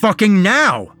right fucking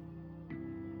now!"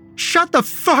 "Shut the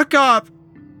fuck up!"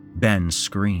 Ben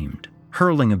screamed,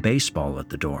 hurling a baseball at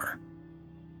the door.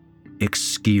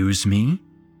 Excuse me?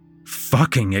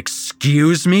 Fucking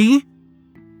excuse me?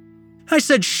 I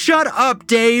said, shut up,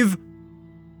 Dave!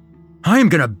 I am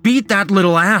gonna beat that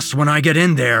little ass when I get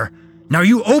in there. Now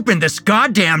you open this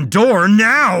goddamn door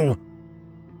now!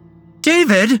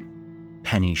 David!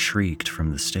 Penny shrieked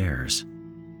from the stairs.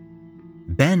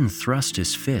 Ben thrust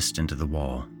his fist into the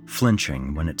wall,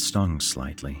 flinching when it stung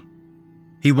slightly.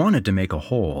 He wanted to make a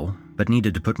hole, but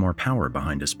needed to put more power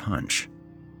behind his punch.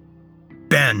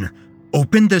 Ben,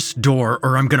 open this door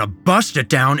or I'm gonna bust it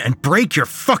down and break your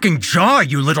fucking jaw,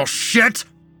 you little shit!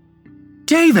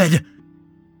 David!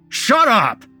 Shut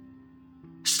up!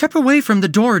 Step away from the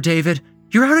door, David.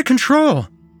 You're out of control.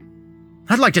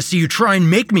 I'd like to see you try and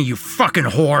make me, you fucking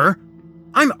whore.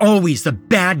 I'm always the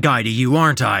bad guy to you,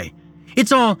 aren't I?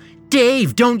 It's all,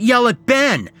 Dave, don't yell at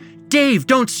Ben. Dave,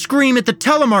 don't scream at the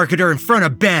telemarketer in front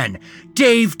of Ben.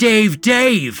 Dave, Dave,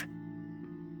 Dave.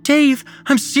 Dave,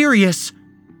 I'm serious.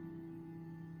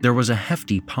 There was a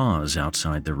hefty pause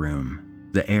outside the room,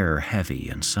 the air heavy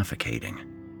and suffocating.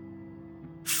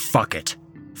 Fuck it.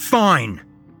 Fine.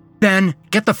 Ben,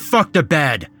 get the fuck to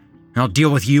bed. I'll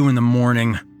deal with you in the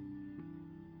morning.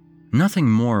 Nothing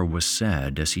more was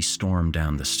said as he stormed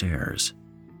down the stairs.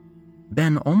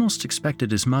 Ben almost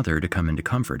expected his mother to come in to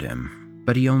comfort him,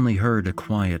 but he only heard a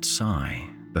quiet sigh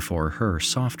before her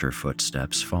softer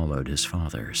footsteps followed his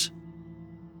father's.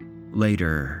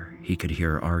 Later, he could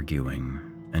hear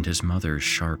arguing and his mother's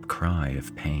sharp cry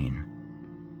of pain.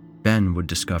 Ben would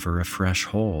discover a fresh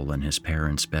hole in his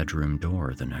parents' bedroom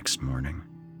door the next morning.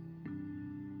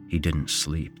 He didn't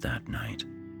sleep that night.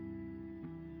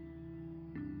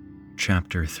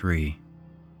 Chapter 3.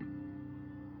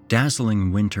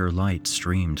 Dazzling winter light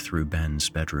streamed through Ben's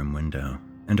bedroom window,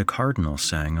 and a cardinal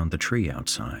sang on the tree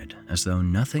outside, as though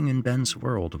nothing in Ben's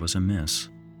world was amiss.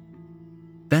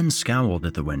 Ben scowled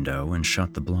at the window and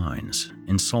shut the blinds,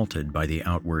 insulted by the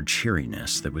outward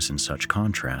cheeriness that was in such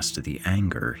contrast to the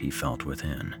anger he felt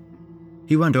within.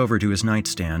 He went over to his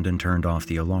nightstand and turned off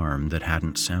the alarm that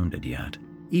hadn't sounded yet,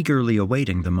 eagerly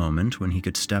awaiting the moment when he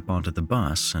could step onto the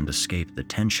bus and escape the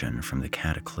tension from the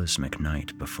cataclysmic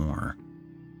night before.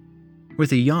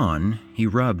 With a yawn, he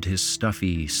rubbed his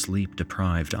stuffy,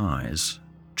 sleep-deprived eyes,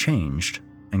 changed,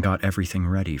 and got everything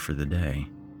ready for the day.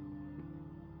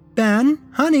 Ben,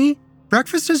 honey,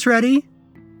 breakfast is ready,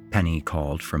 Penny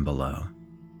called from below.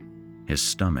 His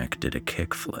stomach did a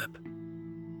kickflip.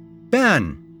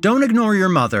 Ben, don't ignore your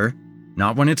mother.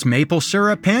 Not when it's maple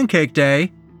syrup pancake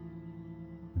day.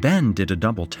 Ben did a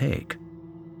double take.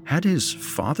 Had his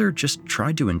father just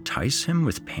tried to entice him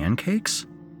with pancakes?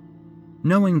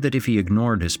 Knowing that if he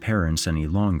ignored his parents any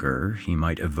longer, he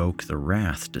might evoke the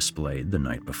wrath displayed the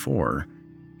night before,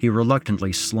 he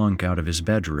reluctantly slunk out of his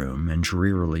bedroom and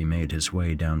drearily made his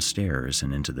way downstairs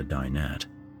and into the dinette.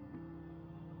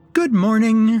 Good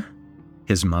morning,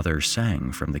 his mother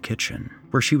sang from the kitchen,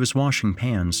 where she was washing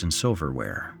pans and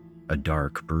silverware, a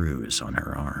dark bruise on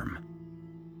her arm.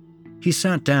 He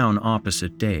sat down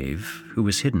opposite Dave, who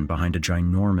was hidden behind a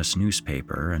ginormous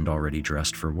newspaper and already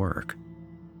dressed for work.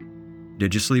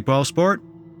 Did you sleep well, sport?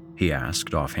 He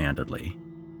asked offhandedly.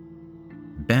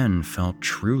 Ben felt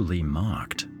truly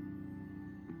mocked.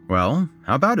 Well,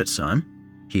 how about it, son?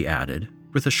 He added,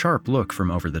 with a sharp look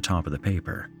from over the top of the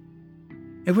paper.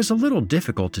 It was a little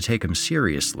difficult to take him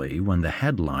seriously when the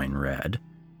headline read,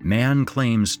 Man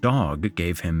claims dog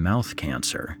gave him mouth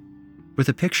cancer, with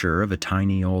a picture of a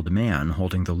tiny old man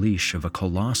holding the leash of a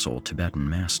colossal Tibetan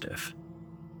Mastiff.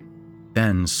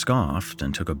 Ben scoffed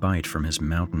and took a bite from his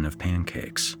mountain of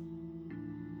pancakes.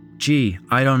 Gee,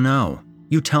 I don't know.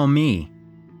 You tell me.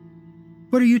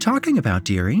 What are you talking about,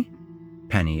 dearie?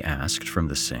 Penny asked from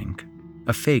the sink.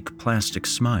 A fake plastic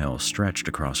smile stretched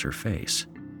across her face.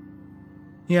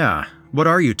 Yeah, what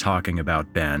are you talking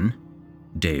about, Ben?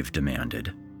 Dave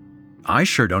demanded. I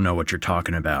sure don't know what you're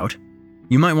talking about.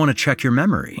 You might want to check your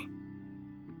memory.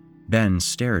 Ben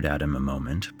stared at him a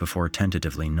moment before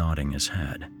tentatively nodding his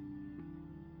head.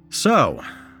 So,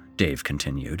 Dave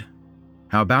continued,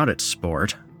 how about it,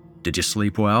 sport? Did you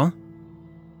sleep well?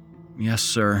 Yes,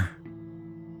 sir.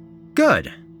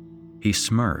 Good. He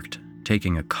smirked,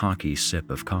 taking a cocky sip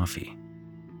of coffee.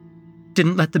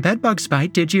 Didn't let the bedbugs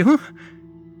bite, did you?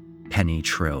 Penny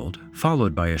trilled,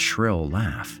 followed by a shrill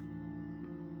laugh.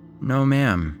 No,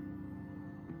 ma'am.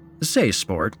 Say,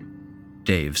 sport,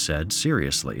 Dave said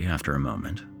seriously after a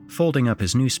moment, folding up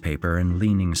his newspaper and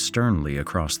leaning sternly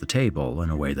across the table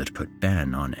in a way that put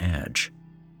Ben on edge.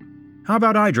 How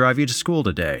about I drive you to school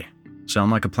today?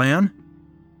 Sound like a plan?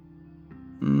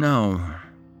 No,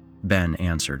 Ben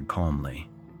answered calmly.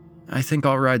 I think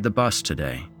I'll ride the bus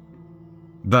today.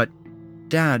 But,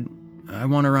 Dad, I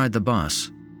want to ride the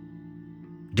bus.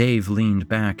 Dave leaned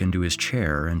back into his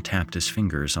chair and tapped his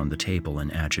fingers on the table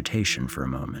in agitation for a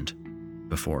moment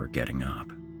before getting up.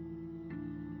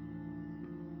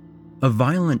 A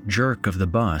violent jerk of the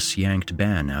bus yanked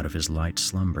Ben out of his light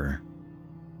slumber.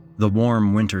 The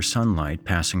warm winter sunlight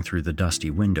passing through the dusty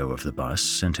window of the bus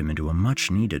sent him into a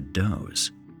much-needed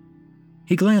doze.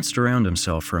 He glanced around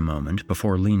himself for a moment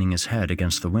before leaning his head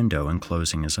against the window and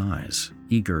closing his eyes,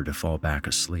 eager to fall back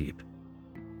asleep.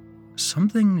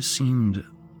 Something seemed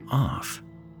off.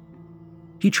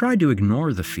 He tried to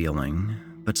ignore the feeling,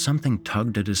 but something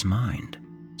tugged at his mind,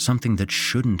 something that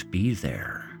shouldn't be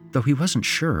there, though he wasn't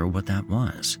sure what that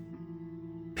was.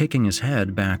 Picking his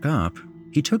head back up,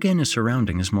 he took in his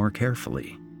surroundings more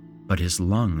carefully, but his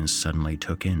lungs suddenly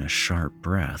took in a sharp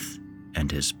breath, and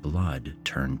his blood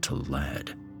turned to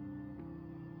lead.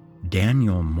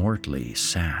 Daniel Mortley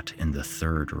sat in the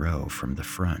third row from the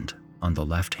front, on the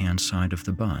left-hand side of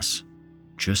the bus,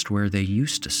 just where they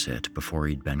used to sit before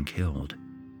he'd been killed.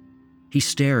 He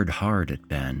stared hard at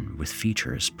Ben with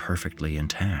features perfectly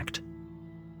intact.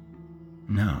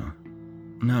 No,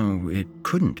 it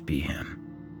couldn't be him.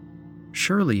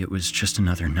 Surely it was just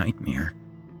another nightmare.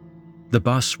 The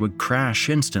bus would crash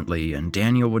instantly and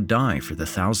Daniel would die for the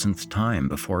 1,000th time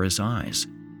before his eyes.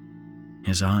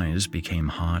 His eyes became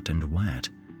hot and wet,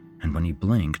 and when he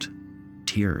blinked,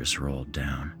 tears rolled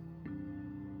down.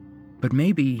 But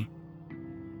maybe,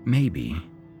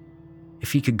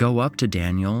 if he could go up to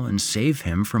Daniel and save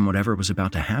him from whatever was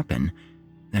about to happen,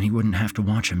 then he wouldn't have to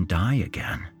watch him die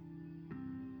again.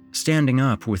 Standing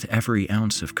up with every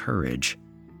ounce of courage,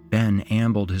 Ben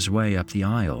ambled his way up the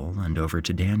aisle and over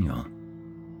to Daniel.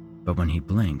 But when he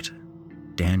blinked,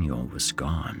 Daniel was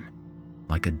gone,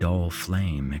 like a dull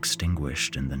flame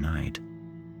extinguished in the night.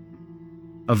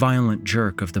 A violent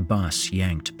jerk of the bus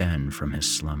yanked Ben from his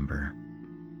slumber.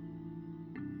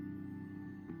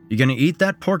 "You gonna eat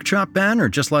that pork chop, Ben, or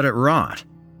just let it rot?"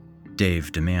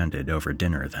 Dave demanded over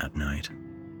dinner that night.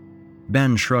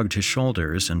 Ben shrugged his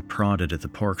shoulders and prodded at the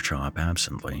pork chop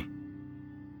absently.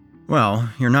 "Well,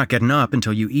 you're not getting up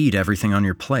until you eat everything on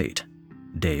your plate,"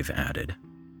 Dave added.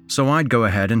 "So I'd go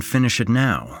ahead and finish it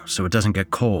now, so it doesn't get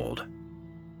cold."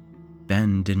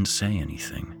 Ben didn't say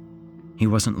anything. He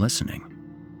wasn't listening.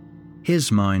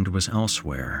 His mind was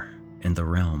elsewhere, in the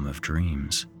realm of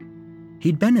dreams.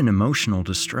 He'd been in emotional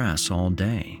distress all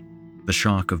day. The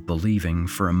shock of believing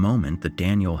for a moment that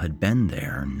Daniel had been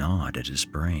there gnawed at his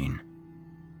brain.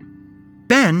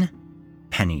 "Ben!"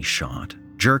 Penny shot,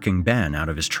 jerking Ben out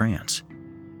of his trance.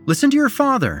 "Listen to your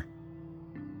father."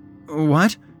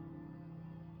 "What?"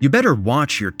 "You better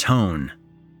watch your tone,"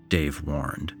 Dave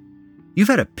warned. "You've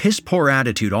had a piss-poor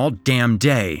attitude all damn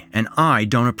day, and I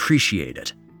don't appreciate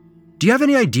it. Do you have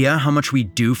any idea how much we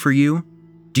do for you?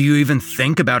 Do you even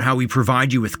think about how we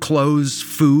provide you with clothes,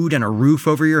 food, and a roof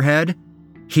over your head?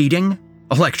 Heating?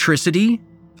 Electricity?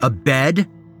 A bed?"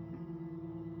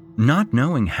 Not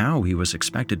knowing how he was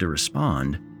expected to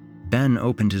respond, Ben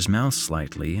opened his mouth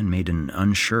slightly and made an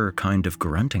unsure kind of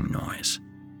grunting noise.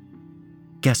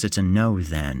 "Guess it's a no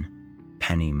then,"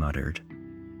 Penny muttered.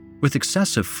 With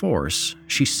excessive force,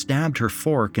 she stabbed her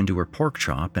fork into her pork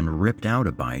chop and ripped out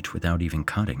a bite without even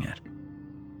cutting it.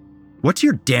 "What's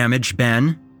your damage,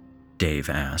 Ben?" Dave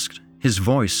asked, his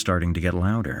voice starting to get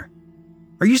louder.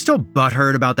 "Are you still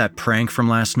butthurt about that prank from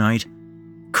last night?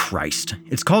 Christ,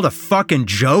 it's called a fucking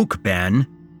joke, Ben."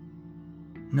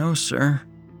 "No, sir,"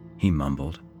 he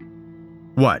mumbled.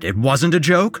 "What, it wasn't a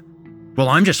joke? Well,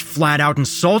 I'm just flat out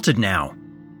insulted now.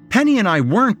 Penny and I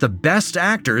weren't the best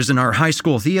actors in our high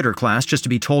school theater class just to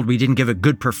be told we didn't give a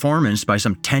good performance by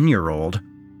some 10-year-old.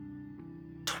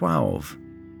 12.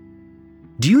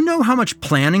 Do you know how much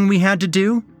planning we had to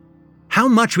do? How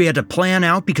much we had to plan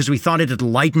out because we thought it'd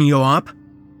lighten you up?"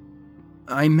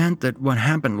 "I meant that what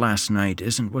happened last night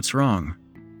isn't what's wrong."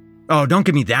 "Oh, don't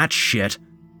give me that shit.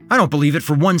 I don't believe it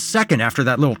for 1 second after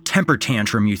that little temper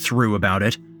tantrum you threw about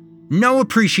it. No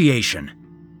appreciation.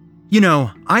 You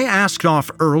know, I asked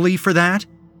off early for that.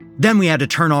 Then we had to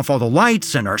turn off all the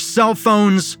lights and our cell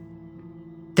phones."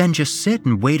 "Then just sit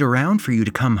and wait around for you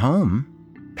to come home,"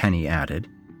 Penny added.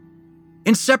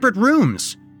 "In separate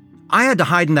rooms. I had to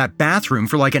hide in that bathroom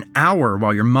for like an hour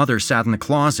while your mother sat in the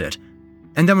closet.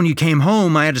 And then when you came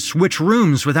home, I had to switch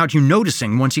rooms without you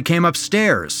noticing once you came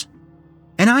upstairs.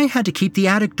 And I had to keep the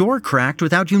attic door cracked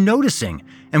without you noticing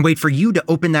and wait for you to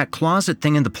open that closet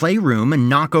thing in the playroom and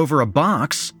knock over a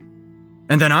box.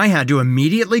 And then I had to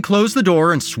immediately close the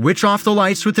door and switch off the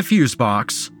lights with the fuse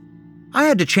box. I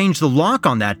had to change the lock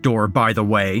on that door, by the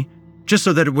way, just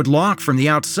so that it would lock from the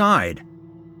outside.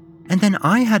 And then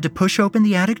I had to push open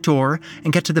the attic door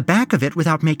and get to the back of it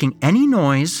without making any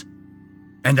noise.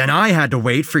 And then I had to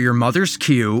wait for your mother's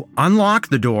cue, unlock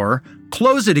the door,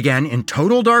 close it again in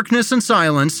total darkness and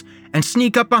silence, and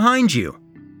sneak up behind you.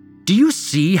 Do you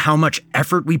see how much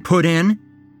effort we put in?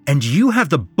 And you have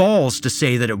the balls to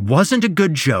say that it wasn't a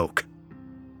good joke.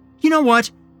 You know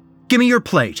what? Give me your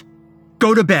plate.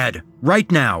 Go to bed,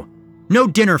 right now. No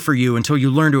dinner for you until you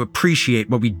learn to appreciate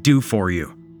what we do for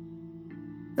you.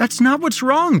 That's not what's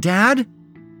wrong, Dad.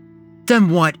 Then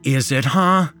what is it,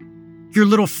 huh? Your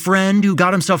little friend who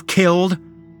got himself killed?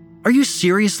 Are you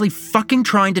seriously fucking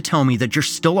trying to tell me that you're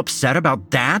still upset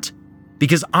about that?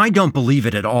 Because I don't believe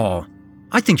it at all.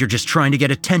 I think you're just trying to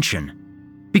get attention.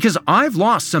 Because I've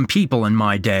lost some people in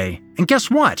my day, and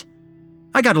guess what?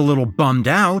 I got a little bummed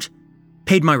out,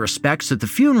 paid my respects at the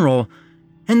funeral,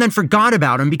 and then forgot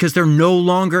about them because they're no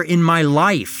longer in my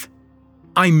life.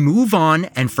 I move on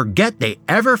and forget they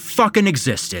ever fucking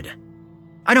existed.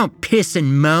 I don't piss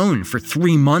and moan for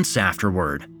 3 months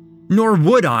afterward, nor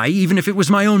would I even if it was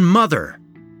my own mother.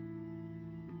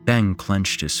 Ben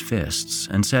clenched his fists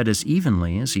and said as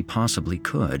evenly as he possibly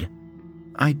could,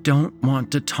 I don't want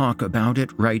to talk about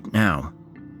it right now.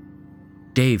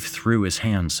 Dave threw his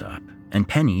hands up, and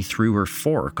Penny threw her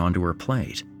fork onto her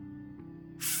plate.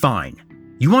 Fine.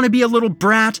 You want to be a little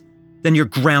brat? Then you're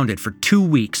grounded for 2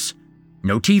 weeks.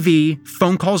 No TV,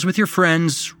 phone calls with your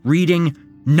friends, reading,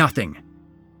 nothing.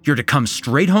 You're to come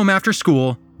straight home after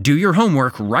school, do your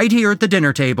homework right here at the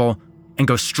dinner table, and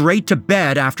go straight to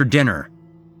bed after dinner.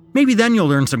 Maybe then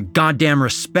you'll earn some goddamn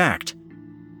respect.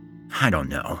 I don't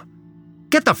know.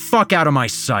 Get the fuck out of my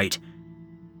sight.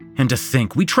 And to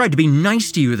think we tried to be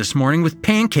nice to you this morning with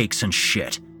pancakes and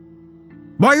shit.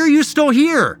 Why are you still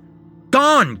here?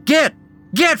 Gone, get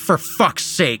for fuck's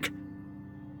sake.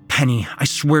 Penny, I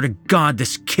swear to God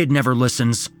this kid never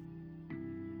listens.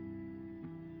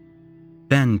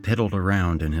 Ben piddled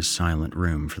around in his silent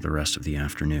room for the rest of the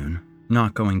afternoon,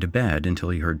 not going to bed until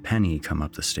he heard Penny come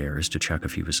up the stairs to check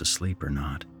if he was asleep or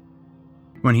not.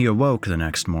 When he awoke the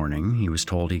next morning, he was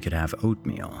told he could have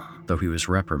oatmeal, though he was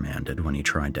reprimanded when he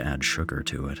tried to add sugar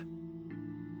to it.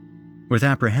 With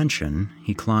apprehension,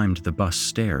 he climbed the bus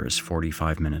stairs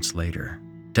 45 minutes later,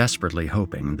 desperately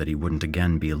hoping that he wouldn't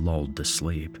again be lulled to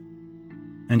sleep.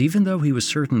 And even though he was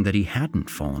certain that he hadn't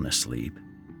fallen asleep,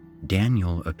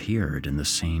 Daniel appeared in the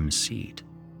same seat,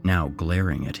 now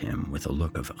glaring at him with a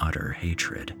look of utter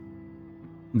hatred.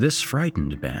 This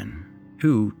frightened Ben,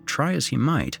 who, try as he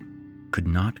might, could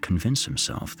not convince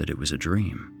himself that it was a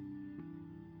dream.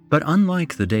 But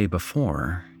unlike the day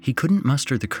before, he couldn't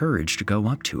muster the courage to go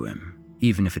up to him,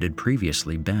 even if it had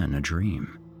previously been a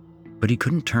dream. But he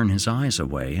couldn't turn his eyes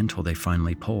away until they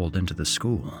finally pulled into the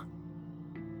school.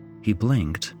 He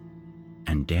blinked,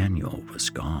 and Daniel was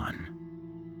gone.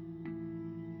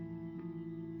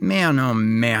 Man, oh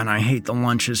man, I hate the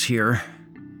lunches here.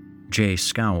 Jay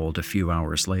scowled a few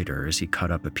hours later as he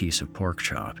cut up a piece of pork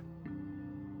chop.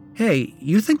 Hey,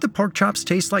 you think the pork chops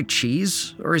taste like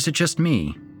cheese, or is it just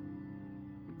me?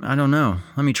 I don't know.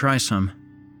 Let me try some,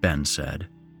 Ben said.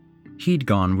 He'd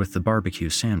gone with the barbecue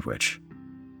sandwich.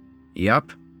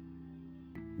 Yup.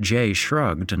 Jay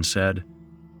shrugged and said,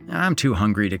 I'm too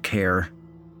hungry to care.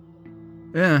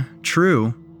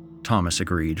 True, Thomas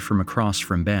agreed from across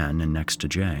from Ben and next to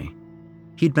Jay.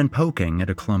 He'd been poking at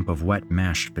a clump of wet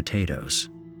mashed potatoes.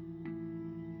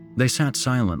 They sat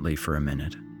silently for a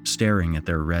minute, staring at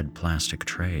their red plastic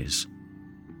trays.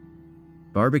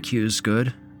 Barbecue's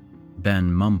good,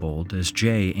 Ben mumbled as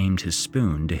Jay aimed his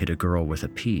spoon to hit a girl with a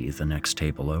pea the next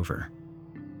table over.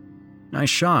 Nice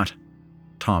shot,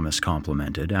 Thomas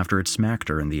complimented after it smacked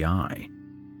her in the eye.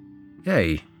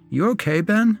 Hey, you okay,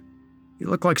 Ben? You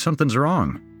look like something's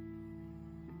wrong.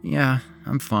 Yeah,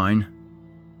 I'm fine.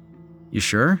 You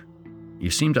sure? You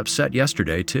seemed upset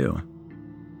yesterday, too.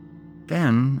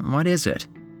 Ben, what is it?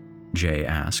 Jay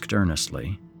asked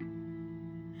earnestly.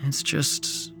 It's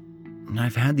just,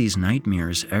 I've had these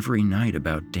nightmares every night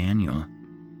about Daniel.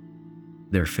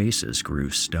 Their faces grew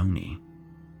stony.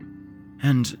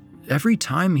 And every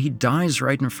time he dies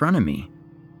right in front of me.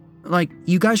 Like,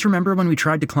 you guys remember when we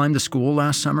tried to climb the school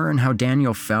last summer and how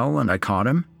Daniel fell and I caught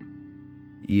him?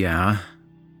 Yeah,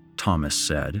 Thomas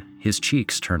said, his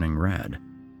cheeks turning red.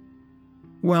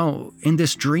 Well, in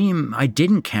this dream, I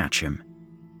didn't catch him.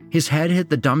 His head hit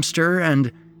the dumpster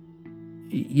and...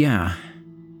 yeah.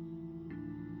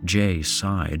 Jay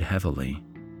sighed heavily.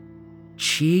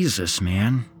 Jesus,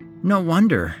 man. No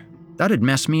wonder. That'd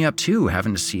mess me up too,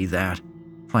 having to see that.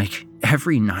 Like,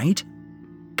 every night?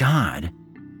 God.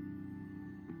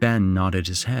 Ben nodded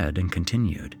his head and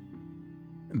continued.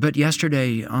 But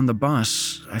yesterday, on the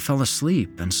bus, I fell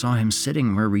asleep and saw him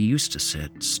sitting where we used to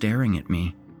sit, staring at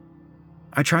me.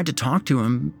 I tried to talk to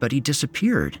him, but he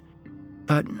disappeared.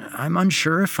 But I'm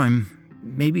unsure if I'm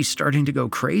maybe starting to go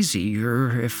crazy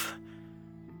or if...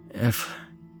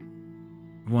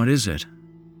 What is it?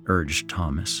 Urged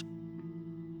Thomas.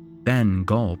 Ben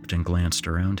gulped and glanced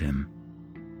around him.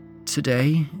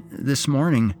 Today, this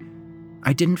morning,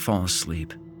 I didn't fall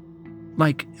asleep.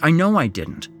 Like, I know I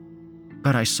didn't.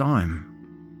 But I saw him.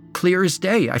 Clear as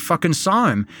day, I fucking saw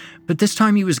him. But this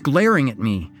time he was glaring at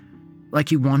me, like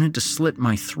he wanted to slit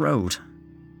my throat.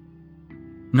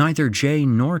 Neither Jay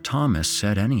nor Thomas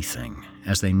said anything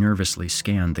as they nervously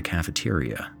scanned the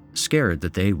cafeteria, scared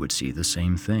that they would see the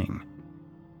same thing.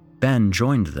 Ben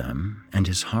joined them, and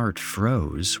his heart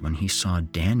froze when he saw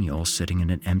Daniel sitting at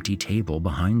an empty table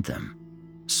behind them,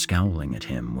 scowling at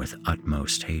him with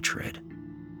utmost hatred.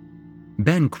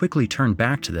 Ben quickly turned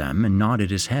back to them and nodded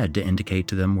his head to indicate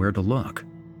to them where to look.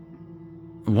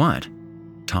 "What?"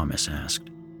 Thomas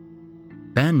asked.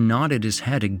 Ben nodded his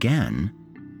head again,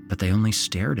 but they only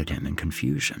stared at him in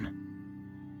confusion.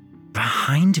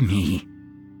 "Behind me,"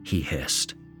 he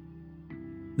hissed.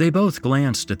 They both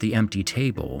glanced at the empty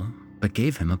table, but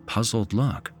gave him a puzzled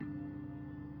look.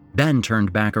 Ben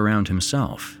turned back around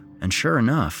himself, and sure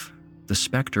enough, the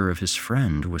specter of his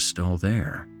friend was still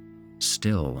there,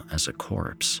 still as a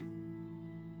corpse.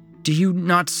 "Do you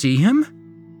not see him?"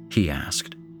 he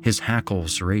asked, his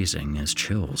hackles raising as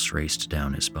chills raced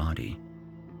down his body.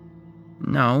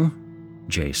 "No,"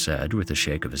 Jay said with a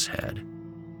shake of his head.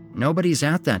 "Nobody's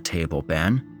at that table,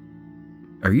 Ben.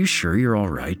 Are you sure you're all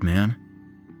right, man?"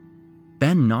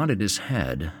 Ben nodded his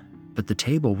head, but the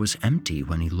table was empty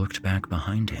when he looked back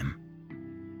behind him.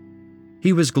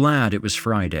 He was glad it was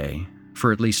Friday,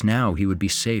 for at least now he would be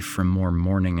safe from more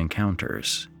morning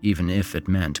encounters, even if it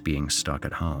meant being stuck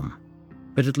at home.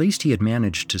 But at least he had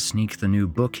managed to sneak the new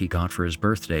book he got for his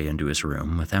birthday into his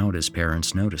room without his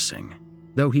parents noticing,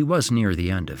 though he was near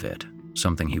the end of it,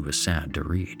 something he was sad to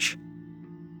reach.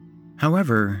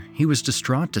 However, he was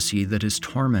distraught to see that his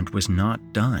torment was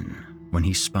not done when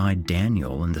he spied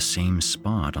Daniel in the same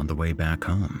spot on the way back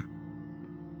home.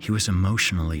 He was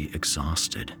emotionally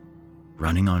exhausted,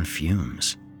 running on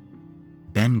fumes.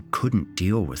 Ben couldn't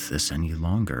deal with this any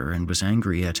longer and was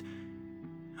angry at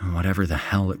whatever the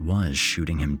hell it was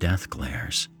shooting him death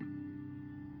glares.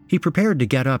 He prepared to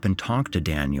get up and talk to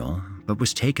Daniel, but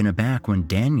was taken aback when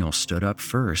Daniel stood up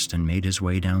first and made his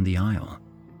way down the aisle,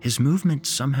 his movement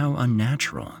somehow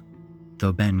unnatural,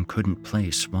 though Ben couldn't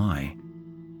place why.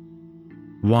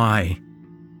 "Why?"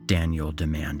 Daniel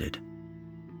demanded.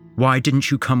 "Why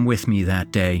didn't you come with me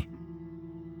that day?"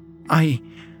 I...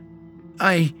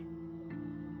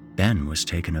 Ben was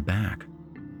taken aback.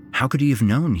 How could he have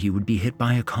known he would be hit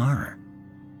by a car?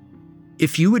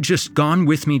 "If you had just gone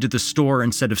with me to the store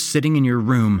instead of sitting in your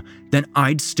room, then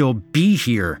I'd still be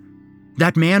here.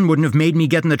 That man wouldn't have made me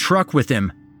get in the truck with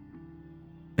him."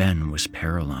 Ben was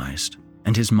paralyzed,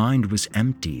 and his mind was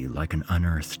empty like an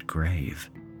unearthed grave.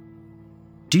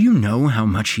 "Do you know how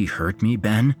much he hurt me,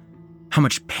 Ben? How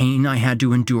much pain I had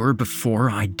to endure before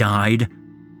I died?"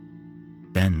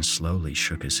 Ben slowly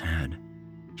shook his head.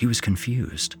 He was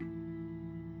confused.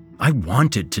 "I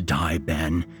wanted to die,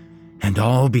 Ben, and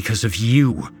all because of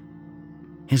you."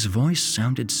 His voice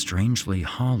sounded strangely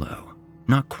hollow,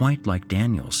 not quite like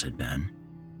Daniel's had been.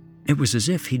 It was as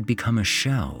if he'd become a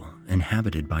shell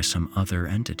inhabited by some other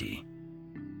entity.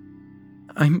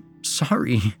 "I'm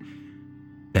sorry,"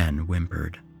 Ben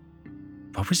whimpered.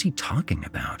 What was he talking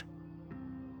about?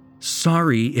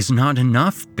 "Sorry is not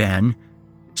enough, Ben.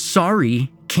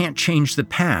 Sorry can't change the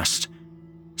past.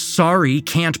 Sorry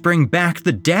can't bring back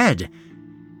the dead.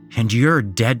 And you're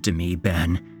dead to me,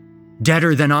 Ben.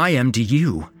 Deader than I am to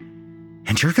you.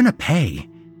 And you're gonna pay.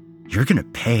 You're gonna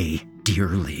pay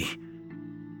dearly."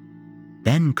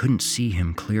 Ben couldn't see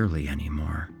him clearly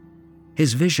anymore.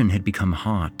 His vision had become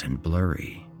hot and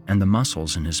blurry, and the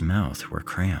muscles in his mouth were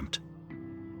cramped.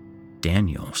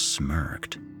 Daniel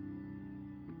smirked.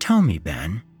 "Tell me,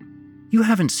 Ben, you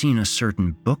haven't seen a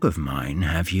certain book of mine,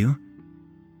 have you?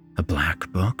 A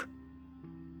black book?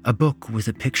 A book with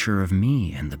a picture of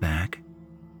me in the back?"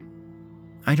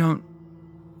 I don't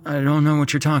know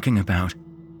what you're talking about."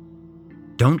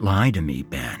 "Don't lie to me,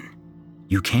 Ben.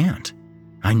 You can't.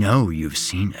 I know you've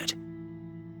seen it.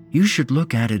 You should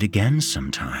look at it again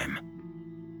sometime."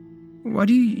 "What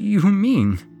do you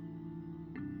mean?"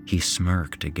 He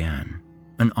smirked again,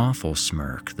 an awful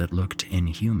smirk that looked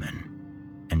inhuman,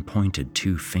 and pointed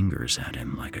 2 fingers at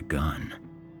him like a gun.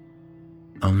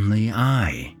 "Only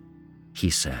I," he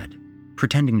said,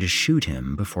 pretending to shoot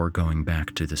him before going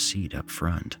back to the seat up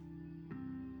front.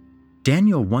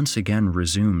 Daniel once again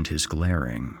resumed his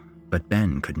glaring, but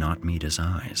Ben could not meet his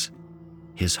eyes.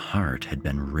 His heart had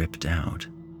been ripped out,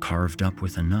 carved up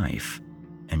with a knife,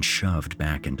 and shoved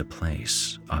back into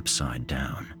place, upside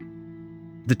down.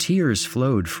 The tears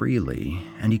flowed freely,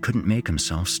 and he couldn't make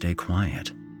himself stay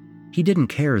quiet. He didn't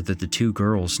care that the two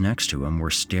girls next to him were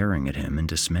staring at him in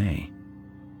dismay.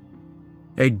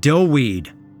 "Hey,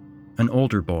 Dillweed," an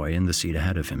older boy in the seat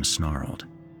ahead of him snarled.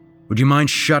 "Would you mind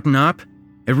shutting up?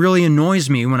 It really annoys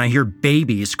me when I hear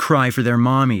babies cry for their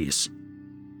mommies."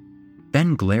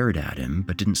 Ben glared at him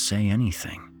but didn't say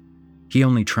anything. He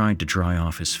only tried to dry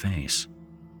off his face.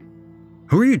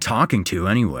 "Who are you talking to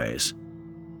anyways?"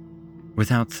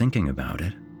 Without thinking about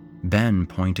it, Ben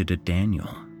pointed at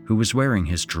Daniel, who was wearing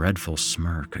his dreadful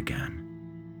smirk again.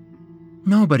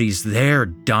 "Nobody's there,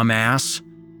 dumbass.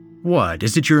 What,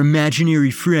 is it your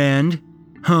imaginary friend?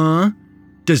 Huh?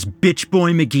 Does Bitch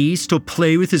Boy McGee still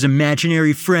play with his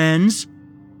imaginary friends?"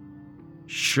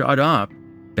 "Shut up,"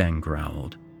 Ben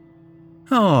growled.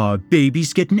 "Aw,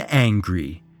 baby's getting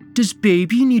angry. Does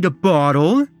baby need a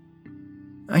bottle?"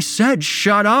 "I said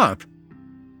shut up."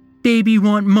 "Baby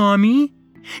want mommy?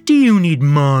 Do you need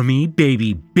mommy,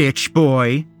 baby bitch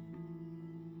boy?"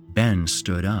 Ben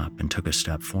stood up and took a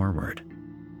step forward.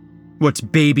 "What's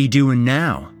baby doing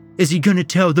now? Is he gonna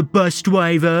tell the bus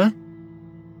driver?"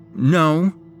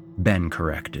 "No," Ben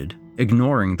corrected,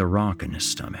 ignoring the rock in his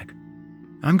stomach.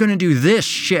 "I'm gonna do this,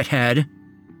 shithead."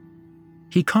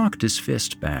 He cocked his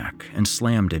fist back and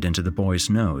slammed it into the boy's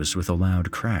nose with a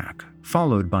loud crack,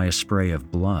 followed by a spray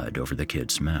of blood over the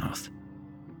kid's mouth.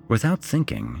 Without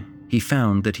thinking, he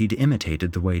found that he'd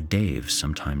imitated the way Dave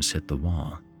sometimes hit the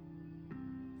wall.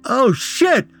 "Oh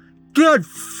shit! God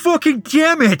fucking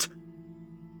damn it!"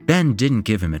 Ben didn't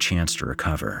give him a chance to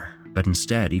recover, but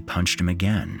instead he punched him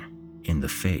again, in the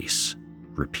face,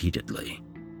 repeatedly.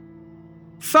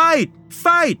 "Fight!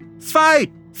 Fight!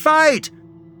 Fight! Fight!"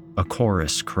 a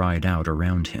chorus cried out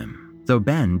around him, though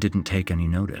Ben didn't take any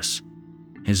notice.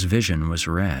 His vision was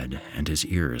red and his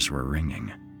ears were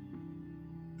ringing.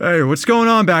 "Hey, what's going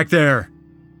on back there?"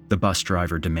 the bus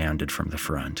driver demanded from the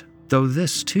front, though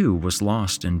this too was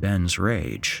lost in Ben's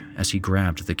rage as he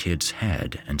grabbed the kid's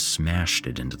head and smashed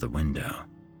it into the window.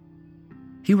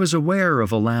 He was aware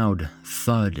of a loud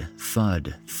thud,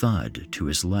 thud, thud to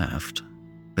his left,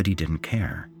 but he didn't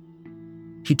care.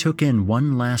 He took in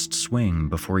one last swing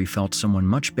before he felt someone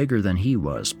much bigger than he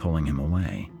was pulling him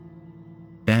away.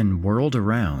 Ben whirled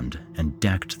around and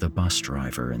decked the bus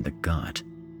driver in the gut.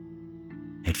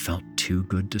 It felt too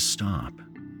good to stop.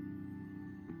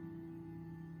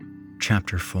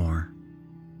 Chapter 4.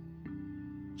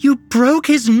 "You broke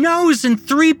his nose in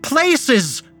 3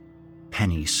 places!"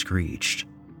 Penny screeched.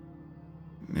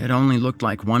 "It only looked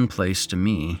like one place to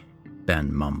me,"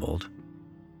 Ben mumbled.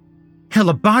 "A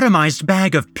lobotomized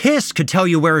bag of piss could tell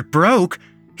you where it broke.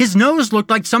 His nose looked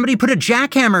like somebody put a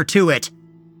jackhammer to it."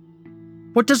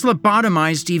 "What does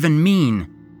lobotomized even mean?"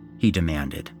 he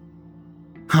demanded.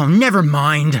 "Oh, never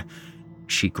mind,"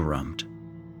 she grumped.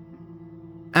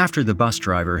 After the bus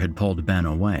driver had pulled Ben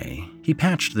away, he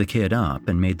patched the kid up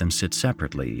and made them sit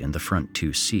separately in the front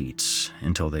 2 seats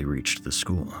until they reached the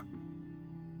school.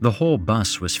 The whole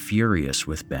bus was furious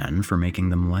with Ben for making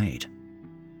them late.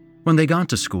 When they got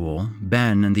to school,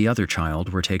 Ben and the other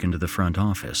child were taken to the front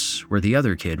office, where the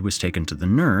other kid was taken to the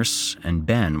nurse and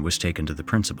Ben was taken to the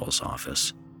principal's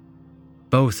office.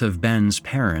 Both of Ben's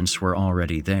parents were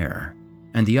already there,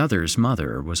 and the other's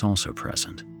mother was also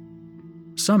present.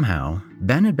 Somehow,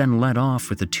 Ben had been let off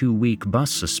with a 2-week bus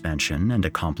suspension and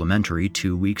a complimentary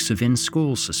 2 weeks of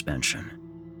in-school suspension.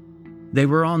 They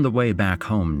were on the way back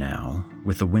home now,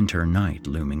 with the winter night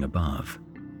looming above.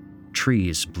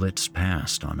 Trees blitzed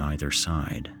past on either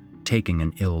side, taking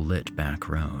an ill-lit back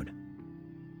road.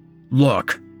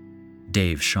 "Look,"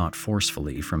 Dave shot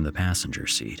forcefully from the passenger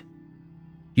seat.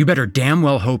 "You better damn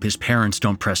well hope his parents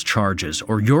don't press charges,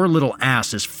 or your little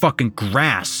ass is fucking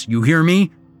grass, you hear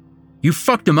me? You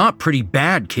fucked him up pretty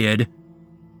bad, kid."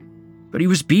 "But he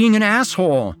was being an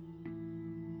asshole."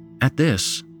 At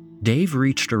this, Dave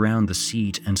reached around the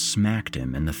seat and smacked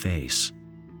him in the face.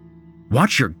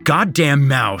 "Watch your goddamn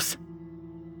mouth!"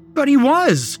 "But he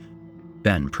was,"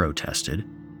 Ben protested.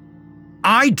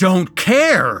 "I don't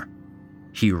care,"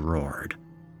 he roared.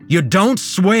 "You don't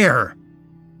swear."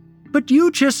 "But you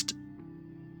just..."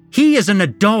 "He is an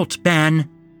adult, Ben,"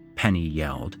 Penny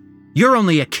yelled. "You're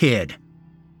only a kid."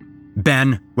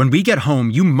 "Ben, when we get home,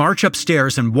 you march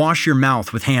upstairs and wash your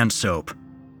mouth with hand soap."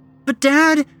 "But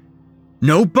Dad..."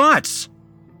 "No buts."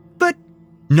 "But..."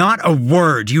 "Not a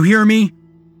word, you hear me?"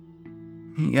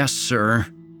 "Yes, sir,"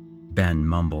 Ben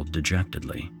mumbled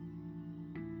dejectedly.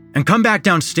 "And come back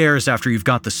downstairs after you've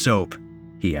got the soap,"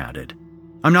 he added.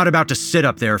 "I'm not about to sit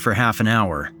up there for half an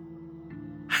hour."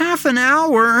 half an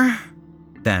hour,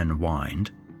 Ben whined.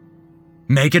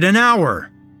 Make it an hour,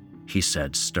 he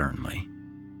said sternly.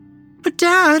 But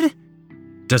Dad...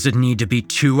 Does it need to be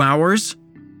 2 hours?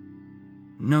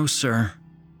 No, sir.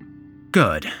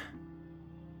 Good.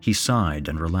 He sighed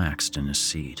and relaxed in his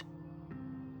seat.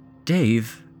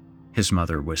 Dave, his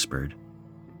mother whispered,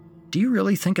 do you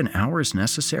really think an hour is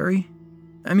necessary?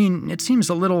 I mean, it seems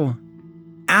a little...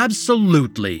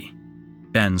 Absolutely,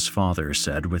 Ben's father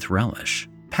said with relish,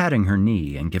 patting her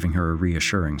knee and giving her a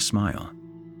reassuring smile.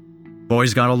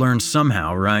 Boys gotta learn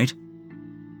somehow, right?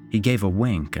 He gave a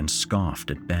wink and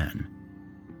scoffed at Ben.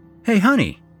 Hey,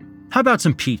 honey, how about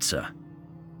some pizza?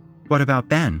 What about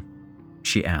Ben?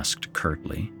 She asked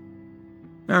curtly.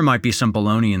 There might be some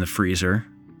bologna in the freezer.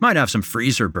 Might have some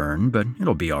freezer burn, but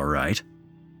it'll be all right.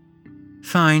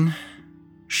 Fine,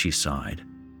 she sighed.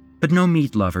 But no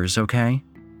meat lovers, okay?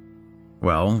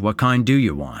 Well, what kind do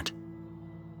you want?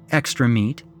 Extra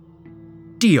meat.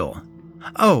 Deal.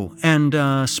 Oh,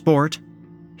 and, sport?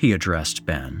 He addressed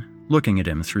Ben, looking at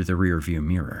him through the rearview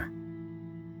mirror.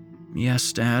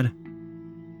 Yes, Dad.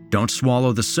 Don't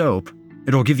swallow the soap.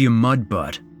 It'll give you mud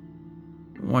butt.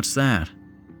 What's that?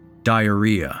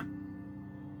 Diarrhea.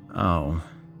 Oh.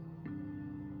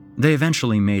 They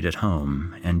eventually made it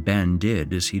home, and Ben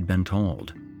did as he'd been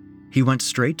told. He went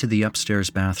straight to the upstairs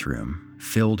bathroom,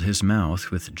 filled his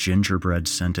mouth with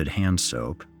gingerbread-scented hand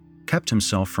soap, kept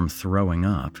himself from throwing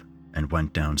up, and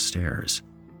went downstairs.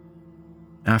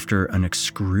 After an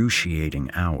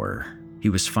excruciating hour, he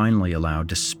was finally allowed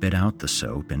to spit out the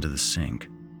soap into the sink.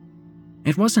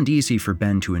 It wasn't easy for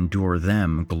Ben to endure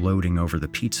them gloating over the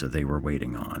pizza they were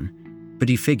waiting on, but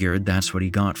he figured that's what he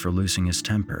got for losing his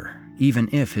temper, even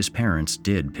if his parents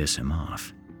did piss him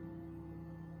off.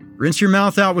 Rinse your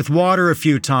mouth out with water a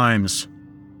few times,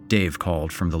 Dave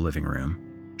called from the living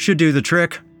room. Should do the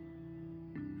trick.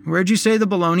 Where'd you say the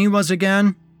bologna was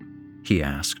again? He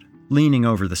asked, leaning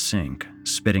over the sink,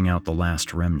 spitting out the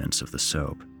last remnants of the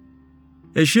soap.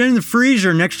 It's in the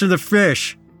freezer next to the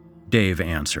fish, Dave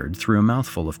answered through a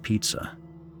mouthful of pizza.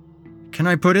 Can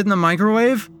I put it in the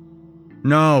microwave?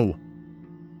 No.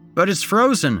 But it's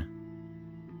frozen.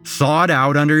 Thaw it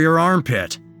out under your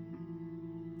armpit.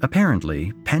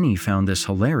 Apparently, Penny found this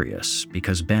hilarious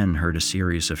because Ben heard a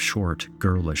series of short,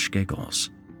 girlish giggles.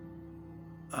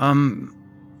 I'm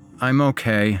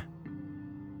okay.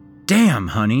 Damn,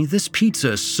 honey, this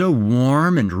pizza is so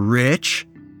warm and rich,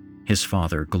 his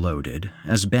father gloated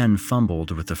as Ben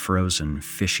fumbled with the frozen,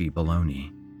 fishy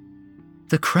bologna.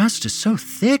 The crust is so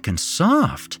thick and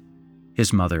soft,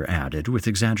 his mother added with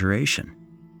exaggeration.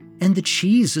 And the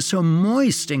cheese is so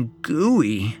moist and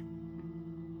gooey.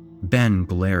 Ben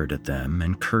glared at them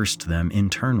and cursed them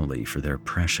internally for their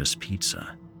precious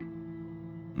pizza.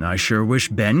 I sure wish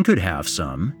Ben could have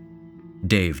some,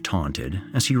 Dave taunted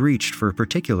as he reached for a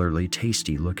particularly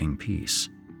tasty-looking piece.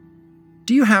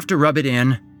 Do you have to rub it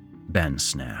in? Ben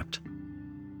snapped.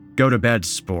 Go to bed,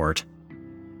 sport.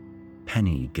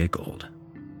 Penny giggled.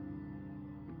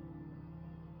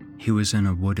 He was in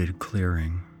a wooded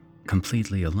clearing,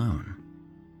 completely alone.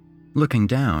 Looking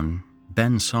down,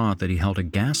 Ben saw that he held a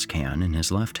gas can in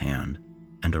his left hand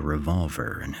and a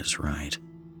revolver in his right.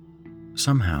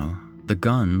 Somehow, the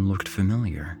gun looked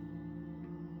familiar.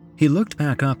 He looked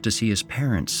back up to see his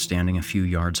parents standing a few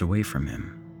yards away from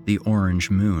him, the orange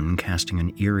moon casting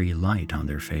an eerie light on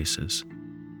their faces.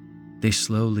 They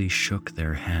slowly shook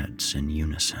their heads in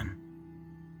unison.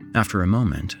 After a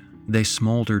moment, they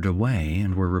smoldered away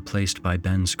and were replaced by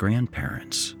Ben's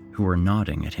grandparents, who were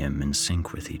nodding at him in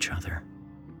sync with each other.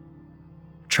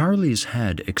 Charlie's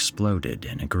head exploded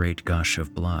in a great gush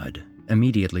of blood,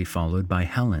 immediately followed by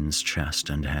Helen's chest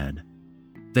and head.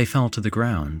 They fell to the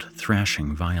ground,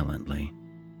 thrashing violently.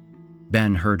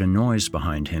 Ben heard a noise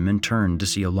behind him and turned to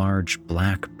see a large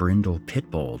black brindle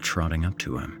pit bull trotting up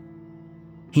to him.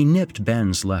 He nipped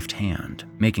Ben's left hand,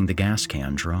 making the gas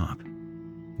can drop.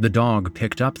 The dog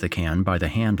picked up the can by the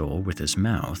handle with his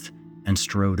mouth and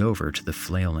strode over to the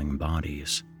flailing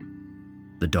bodies.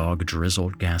 The dog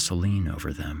drizzled gasoline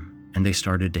over them, and they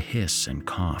started to hiss and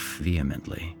cough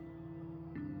vehemently.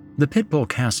 The pit bull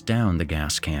cast down the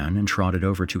gas can and trotted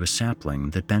over to a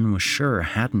sapling that Ben was sure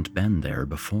hadn't been there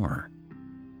before.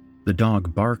 The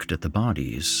dog barked at the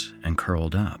bodies and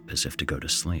curled up as if to go to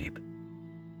sleep.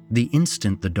 The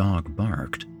instant the dog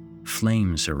barked,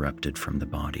 flames erupted from the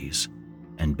bodies,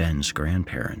 and Ben's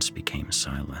grandparents became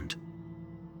silent.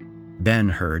 Ben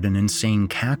heard an insane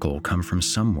cackle come from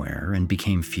somewhere and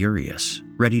became furious,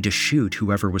 ready to shoot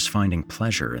whoever was finding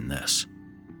pleasure in this.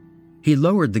 He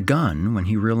lowered the gun when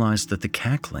he realized that the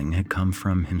cackling had come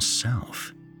from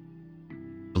himself.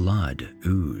 Blood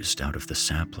oozed out of the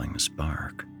sapling's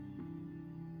bark.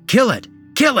 Kill it!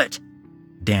 Kill it!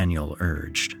 Daniel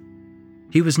urged.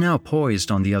 He was now poised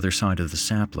on the other side of the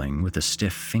sapling with a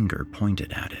stiff finger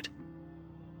pointed at it.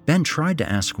 Ben tried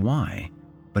to ask why,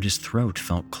 but his throat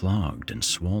felt clogged and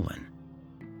swollen.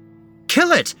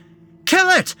 Kill it! Kill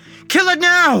it! Kill it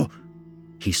now!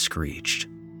 He screeched.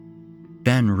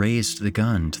 Ben raised the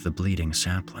gun to the bleeding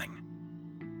sapling.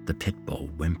 The pit bull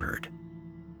whimpered.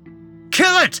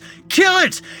 Kill it! Kill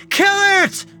it! Kill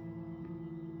it!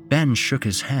 Ben shook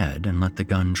his head and let the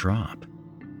gun drop.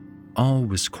 All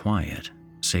was quiet,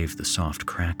 save the soft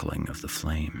crackling of the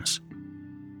flames.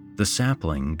 The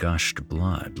sapling gushed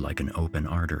blood like an open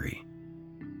artery.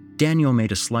 Daniel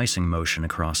made a slicing motion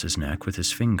across his neck with his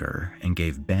finger and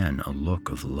gave Ben a look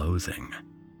of loathing.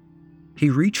 He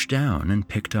reached down and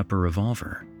picked up a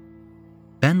revolver.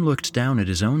 Ben looked down at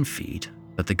his own feet,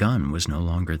 but the gun was no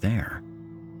longer there.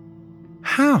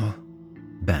 How?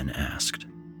 Ben asked.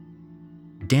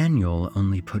 Daniel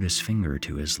only put his finger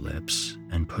to his lips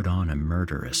and put on a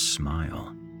murderous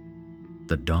smile.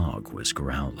 The dog was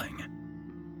growling.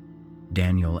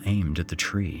 Daniel aimed at the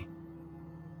tree.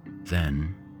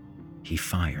 Then he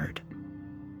fired.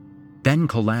 Ben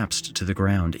collapsed to the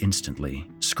ground instantly,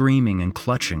 screaming and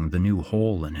clutching the new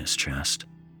hole in his chest.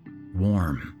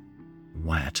 Warm,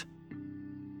 wet,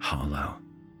 hollow,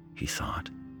 he thought.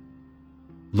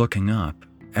 Looking up,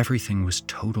 everything was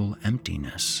total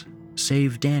emptiness,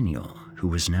 save Daniel, who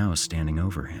was now standing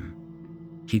over him.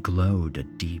 He glowed a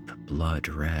deep blood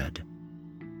red.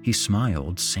 He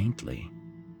smiled saintly.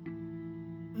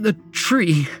 The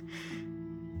tree!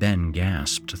 Ben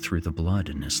gasped through the blood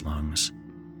in his lungs.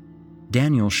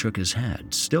 Daniel shook his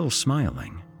head, still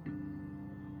smiling.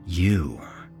 You,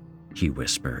 he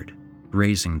whispered,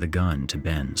 raising the gun to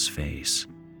Ben's face.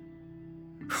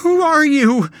 Who are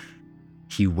you?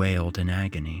 He wailed in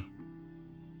agony.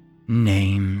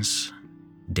 Names,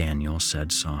 Daniel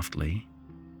said softly,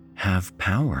 have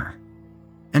power.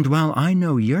 And while I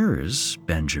know yours,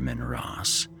 Benjamin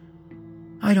Ross,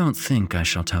 I don't think I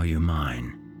shall tell you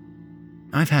mine.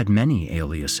 I've had many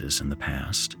aliases in the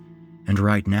past, and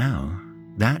right now,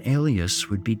 that alias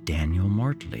would be Daniel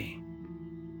Mortley.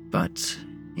 But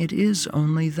it is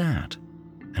only that,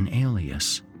 an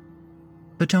alias.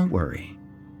 But don't worry,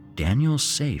 Daniel's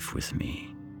safe with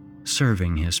me,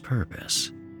 serving his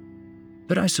purpose.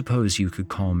 But I suppose you could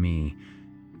call me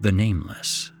the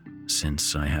Nameless,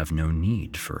 since I have no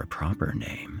need for a proper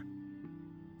name.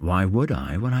 Why would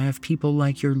I when I have people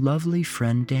like your lovely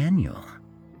friend Daniel?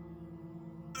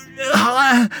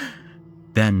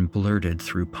 Ben blurted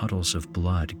through puddles of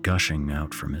blood gushing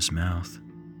out from his mouth.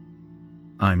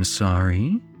 I'm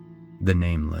sorry? The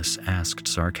Nameless asked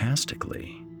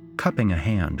sarcastically, cupping a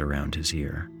hand around his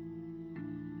ear.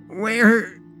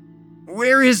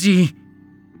 Where is he?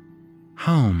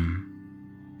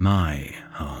 Home. My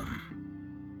home.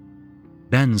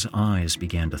 Ben's eyes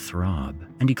began to throb,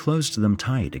 and he closed them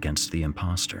tight against the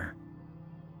imposter.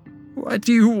 What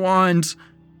do you want?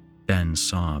 Ben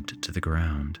sobbed to the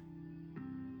ground.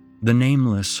 The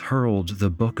Nameless hurled the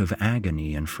Book of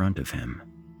Agony in front of him,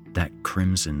 that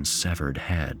crimson severed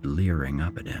head leering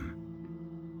up at him.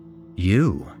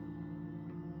 You?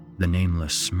 The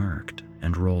Nameless smirked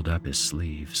and rolled up his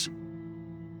sleeves.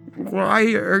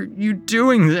 Why are you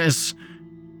doing this?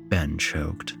 Ben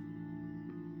choked.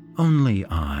 Only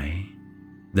I,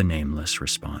 the Nameless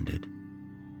responded.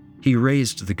 He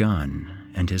raised the gun,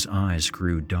 and his eyes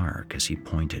grew dark as he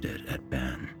pointed it at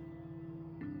Ben.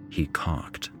 He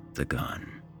cocked the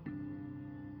gun.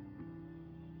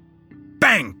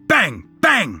 Bang! Bang!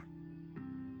 Bang!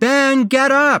 Ben,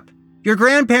 get up! Your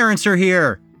grandparents are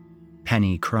here!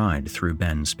 Penny cried through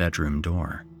Ben's bedroom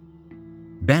door.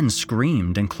 Ben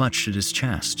screamed and clutched at his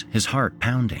chest, his heart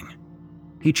pounding.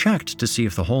 He checked to see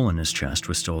if the hole in his chest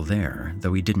was still there,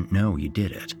 though he didn't know he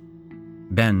did it.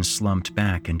 Ben slumped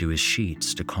back into his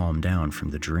sheets to calm down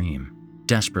from the dream,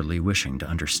 desperately wishing to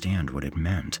understand what it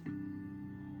meant.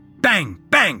 Bang!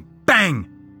 Bang! Bang!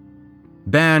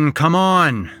 Ben, come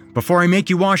on, before I make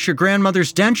you wash your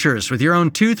grandmother's dentures with your own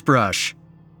toothbrush,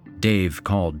 Dave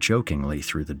called jokingly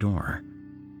through the door.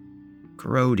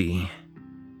 Grody,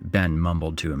 Ben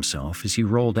mumbled to himself as he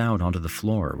rolled out onto the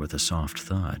floor with a soft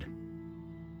thud.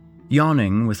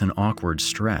 Yawning with an awkward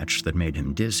stretch that made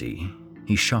him dizzy,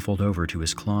 he shuffled over to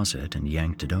his closet and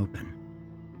yanked it open.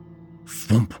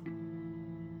 Thump!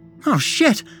 Oh,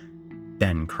 shit!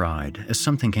 Ben cried as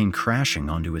something came crashing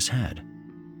onto his head.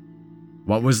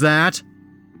 What was that?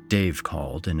 Dave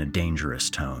called in a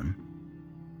dangerous tone.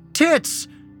 Tits!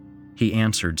 He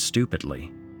answered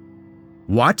stupidly.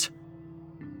 What?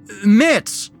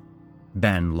 Mitts!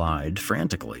 Ben lied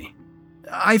frantically.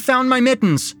 I found my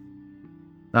mittens.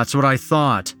 That's what I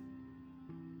thought,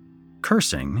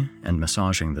 Cursing and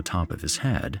massaging the top of his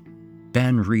head,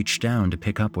 Ben reached down to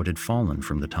pick up what had fallen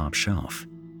from the top shelf,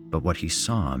 but what he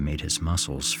saw made his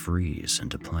muscles freeze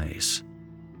into place.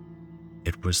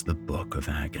 It was the Book of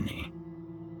Agony.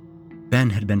 Ben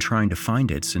had been trying to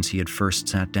find it since he had first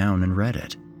sat down and read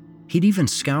it. He'd even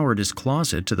scoured his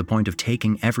closet to the point of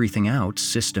taking everything out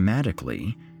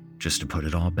systematically just to put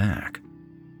it all back.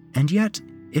 And yet,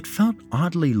 it felt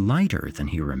oddly lighter than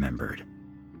he remembered.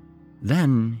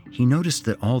 Then, he noticed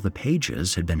that all the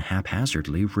pages had been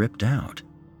haphazardly ripped out.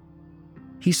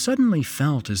 He suddenly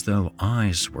felt as though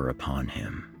eyes were upon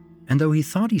him, and though he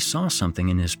thought he saw something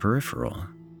in his peripheral,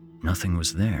 nothing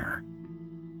was there.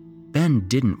 Ben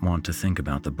didn't want to think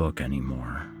about the book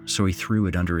anymore, so he threw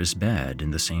it under his bed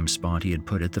in the same spot he had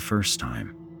put it the first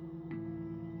time.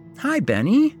 "Hi,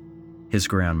 Benny," his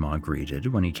grandma greeted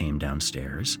when he came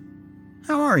downstairs.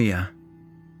 "How are you?"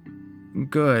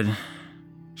 "Good,"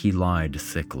 he lied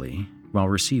thickly while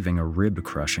receiving a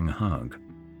rib-crushing hug.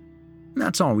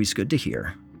 "That's always good to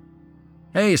hear."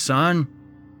 "Hey, son,"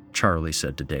 Charlie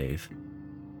said to Dave.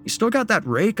 "You still got that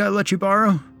rake I let you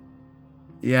borrow?"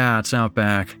 "Yeah, it's out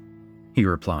back," he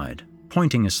replied,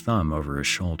 pointing his thumb over his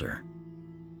shoulder.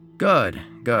 Good.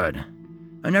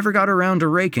 I never got around to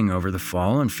raking over the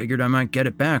fall and figured I might get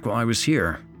it back while I was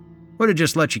here. Would have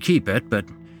just let you keep it, but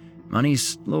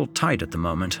money's a little tight at the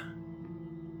moment."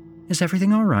 "Is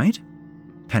everything all right?"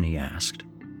 Penny asked.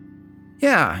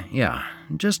 Yeah,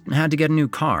 just had to get a new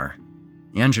car.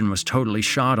 The engine was totally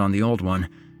shot on the old one.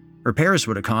 Repairs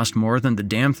would have cost more than the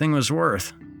damn thing was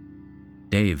worth."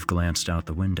 Dave glanced out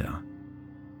the window.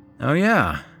 "Oh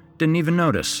yeah, didn't even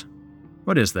notice.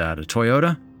 What is that, a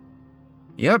Toyota?"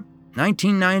 "Yep,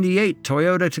 1998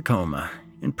 Toyota Tacoma,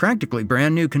 in practically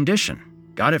brand new condition.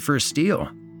 Got it for a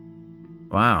steal."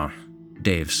 "Wow,"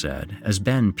 Dave said as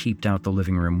Ben peeped out the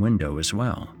living room window as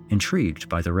well, intrigued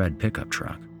by the red pickup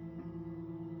truck.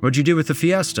 "What'd you do with the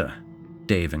Fiesta?"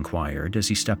 Dave inquired as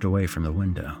he stepped away from the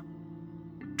window.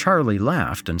 Charlie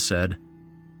laughed and said,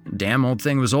 "Damn old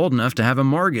thing was old enough to have a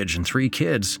mortgage and 3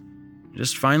 kids.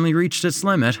 Just finally reached its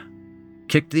limit.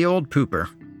 Kicked the old pooper."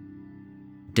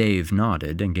 Dave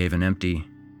nodded and gave an empty,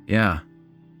 "Yeah."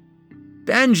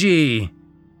 "Benji!"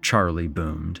 Charlie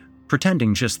boomed,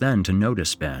 pretending just then to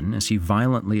notice Ben as he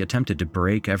violently attempted to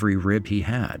break every rib he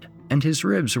had, and his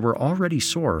ribs were already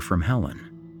sore from Helen.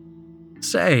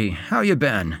 "Say, how you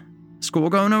been? School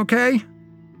going okay?"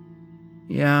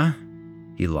 "Yeah,"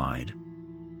 he lied.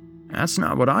 "That's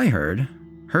not what I heard.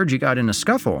 Heard you got in a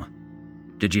scuffle.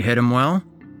 Did you hit him well?"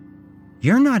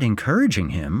 "You're not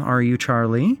encouraging him, are you,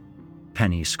 Charlie?"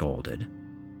 Penny scolded.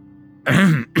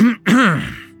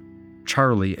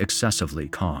 Charlie excessively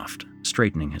coughed,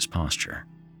 straightening his posture.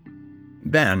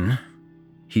 "Ben,"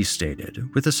 he stated,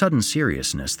 with a sudden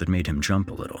seriousness that made him jump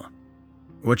a little,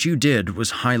 "what you did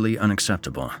was highly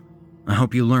unacceptable. I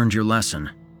hope you learned your lesson."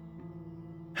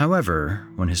 However,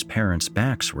 when his parents'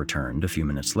 backs were turned a few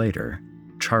minutes later,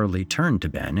 Charlie turned to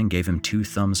Ben and gave him 2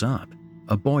 thumbs up,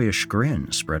 a boyish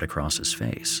grin spread across his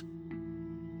face.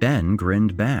 Ben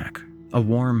grinned back, a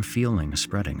warm feeling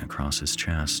spreading across his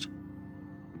chest.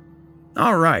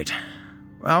 "All right.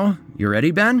 Well, you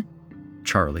ready, Ben?"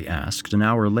 Charlie asked an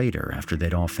hour later after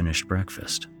they'd all finished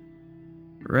breakfast.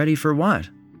 "Ready for what?"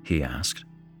 he asked.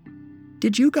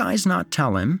 "Did you guys not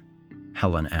tell him?"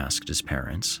 Helen asked his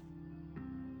parents.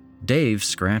 Dave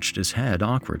scratched his head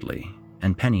awkwardly,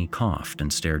 and Penny coughed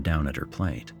and stared down at her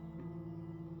plate.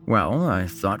 "Well, I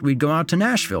thought we'd go out to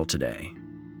Nashville today,"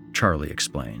 Charlie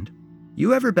explained.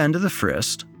 "You ever been to the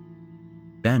Frist?"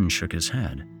 Ben shook his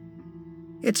head.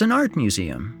 "It's an art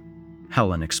museum,"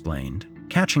 Helen explained,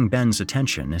 catching Ben's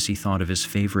attention as he thought of his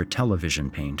favorite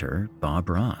television painter, Bob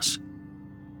Ross.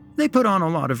 "They put on a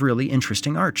lot of really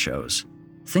interesting art shows.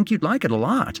 Think you'd like it a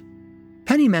lot.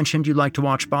 Penny mentioned you'd like to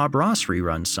watch Bob Ross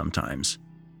reruns sometimes."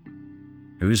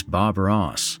 "Who's Bob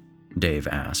Ross?" Dave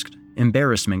asked,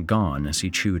 embarrassment gone as he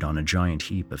chewed on a giant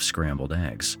heap of scrambled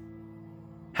eggs.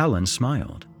 Helen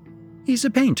smiled. "He's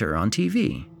a painter on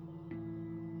TV."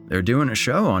 "They're doing a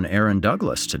show on Aaron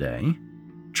Douglas today,"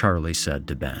 Charlie said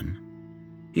to Ben.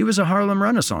 "He was a Harlem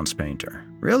Renaissance painter.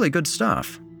 Really good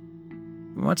stuff."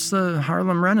 "What's the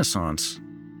Harlem Renaissance?"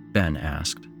 Ben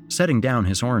asked, setting down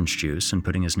his orange juice and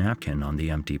putting his napkin on the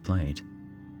empty plate.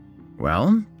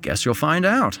 "Well, guess you'll find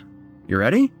out. You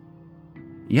ready?"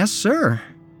 "Yes, sir,"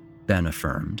 Ben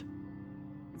affirmed.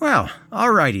 "Well,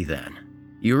 alrighty then.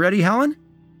 You ready, Helen?"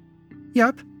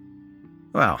 "Yep."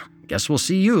 "Well, guess we'll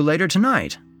see you later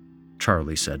tonight,"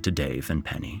 Charlie said to Dave and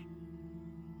Penny.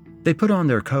 They put on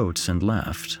their coats and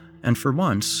left, and for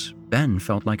once, Ben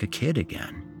felt like a kid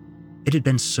again. It had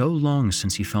been so long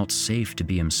since he felt safe to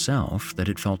be himself that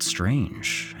it felt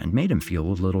strange and made him feel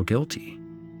a little guilty.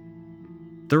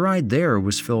 The ride there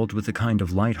was filled with the kind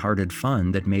of light-hearted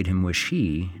fun that made him wish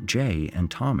he, Jay,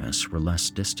 and Thomas were less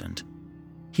distant.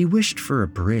 He wished for a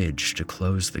bridge to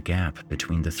close the gap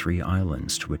between the 3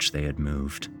 islands to which they had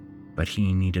moved, but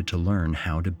he needed to learn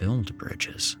how to build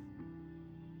bridges.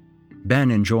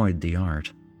 Ben enjoyed the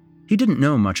art. He didn't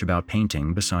know much about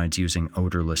painting besides using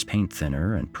odorless paint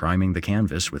thinner and priming the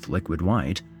canvas with liquid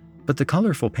white, but the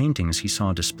colorful paintings he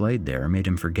saw displayed there made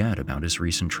him forget about his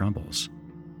recent troubles.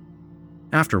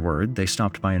 Afterward, they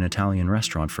stopped by an Italian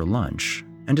restaurant for lunch,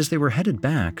 and as they were headed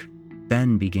back,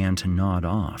 Ben began to nod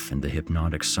off in the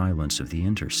hypnotic silence of the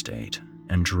interstate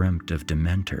and dreamt of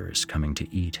dementors coming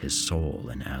to eat his soul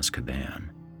in Azkaban.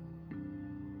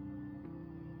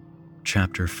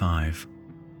 Chapter 5.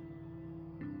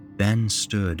 Ben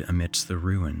stood amidst the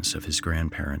ruins of his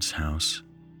grandparents' house,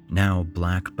 now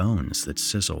black bones that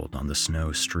sizzled on the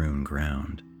snow-strewn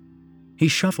ground. He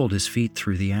shuffled his feet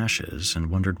through the ashes and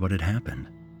wondered what had happened.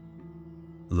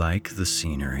 "Like the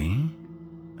scenery?"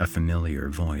 a familiar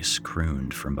voice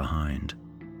crooned from behind.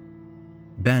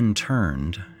 Ben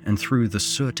turned, and through the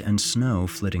soot and snow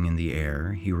flitting in the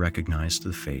air, he recognized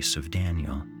the face of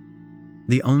Daniel.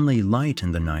 The only light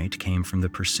in the night came from the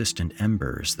persistent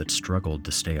embers that struggled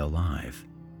to stay alive,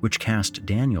 which cast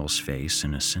Daniel's face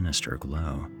in a sinister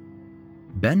glow.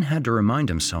 Ben had to remind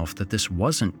himself that this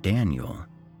wasn't Daniel,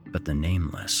 but the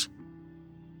Nameless.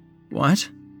 "What?"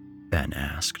 Ben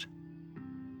asked.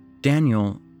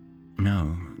 Daniel,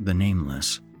 no, the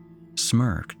Nameless,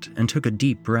 smirked and took a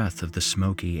deep breath of the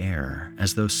smoky air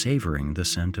as though savoring the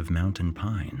scent of mountain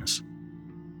pines.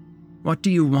 "What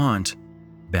do you want?"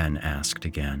 Ben asked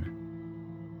again.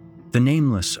 The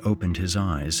Nameless opened his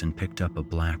eyes and picked up a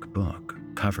black book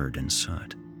covered in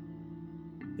soot.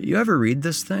 "You ever read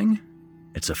this thing?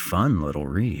 It's a fun little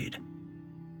read."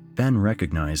 Ben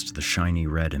recognized the shiny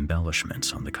red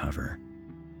embellishments on the cover.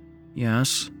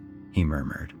 "Yes," he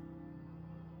murmured.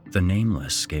 The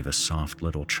Nameless gave a soft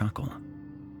little chuckle.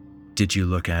 "Did you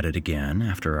look at it again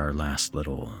after our last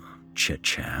little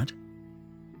chit-chat?"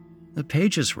 "The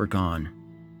pages were gone."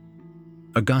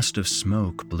 A gust of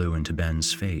smoke blew into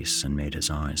Ben's face and made his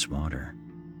eyes water.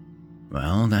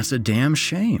 "Well, that's a damn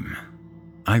shame.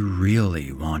 I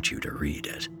really want you to read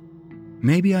it.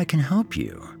 Maybe I can help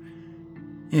you,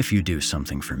 if you do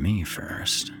something for me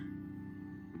first."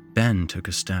 Ben took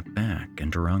a step back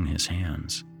and wrung his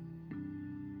hands.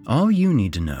 "All you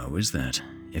need to know is that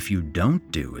if you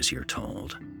don't do as you're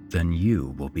told, then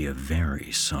you will be a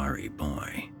very sorry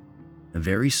boy. A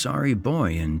very sorry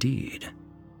boy indeed."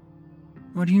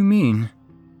 "What do you mean?"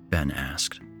 Ben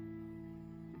asked.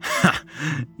 "Ha!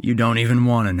 You don't even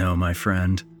want to know, my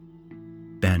friend."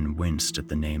 Ben winced at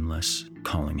the Nameless,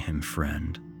 calling him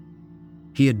friend.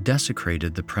 He had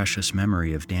desecrated the precious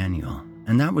memory of Daniel,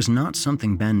 and that was not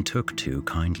something Ben took to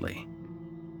kindly.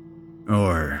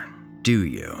 "Or do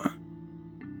you?"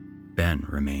 Ben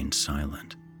remained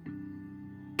silent.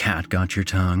 "Cat got your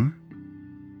tongue?"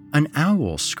 An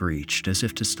owl screeched as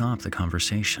if to stop the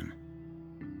conversation.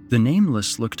 The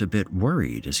Nameless looked a bit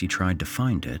worried as he tried to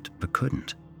find it, but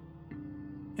couldn't.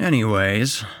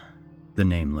 "Anyways," the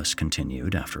Nameless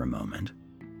continued after a moment,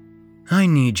 "I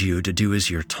need you to do as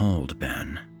you're told,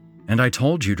 Ben. And I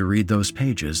told you to read those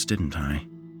pages, didn't I?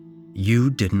 You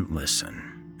didn't listen,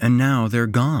 and now they're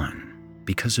gone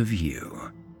because of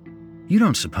you. You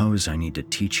don't suppose I need to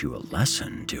teach you a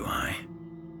lesson, do I?"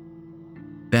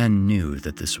 Ben knew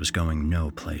that this was going no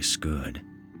place good.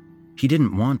 He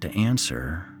didn't want to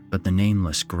answer, but the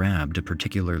Nameless grabbed a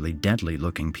particularly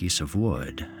deadly-looking piece of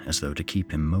wood as though to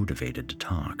keep him motivated to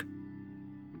talk.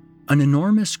 An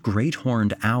enormous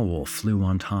great-horned owl flew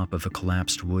on top of a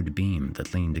collapsed wood beam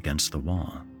that leaned against the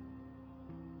wall.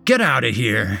 "Get out of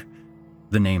here!"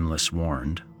 the Nameless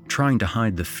warned, trying to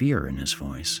hide the fear in his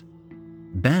voice.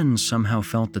 Ben somehow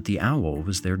felt that the owl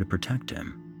was there to protect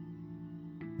him.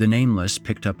 The Nameless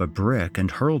picked up a brick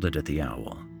and hurled it at the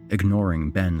owl,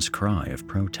 ignoring Ben's cry of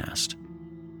protest.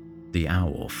 The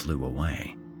owl flew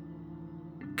away.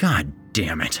 "God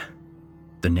damn it,"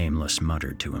 the Nameless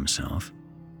muttered to himself.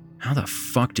 "How the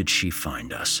fuck did she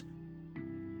find us?"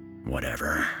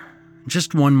 "Whatever.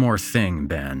 Just one more thing,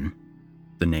 Ben,"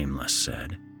 the Nameless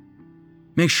said.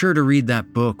 "Make sure to read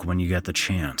that book when you get the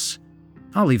chance.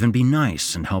 I'll even be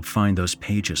nice and help find those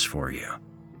pages for you.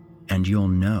 And you'll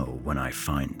know when I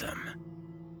find them.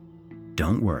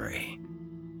 Don't worry,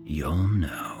 you'll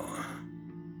know."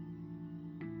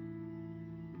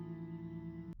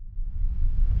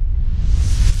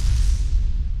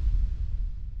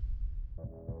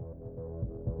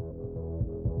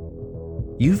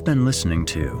 You've been listening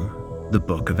to The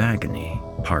Book of Agony,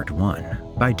 Part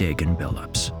 1 by Dagan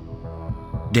Billups.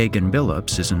 Dagan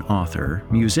Billups is an author,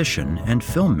 musician, and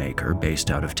filmmaker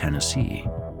based out of Tennessee.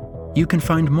 You can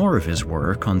find more of his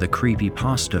work on the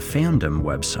Creepypasta fandom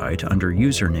website under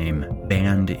username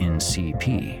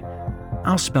BannedInCP.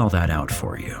 I'll spell that out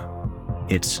for you.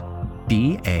 It's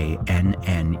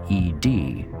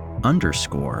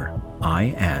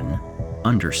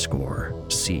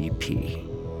BANNED_IN_CP.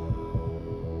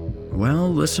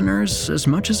 Well, listeners, as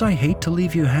much as I hate to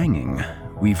leave you hanging,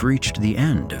 we've reached the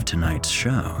end of tonight's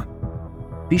show.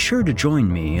 Be sure to join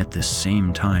me at this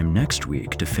same time next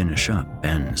week to finish up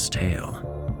Ben's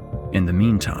tale. In the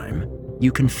meantime,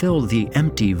 you can fill the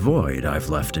empty void I've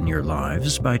left in your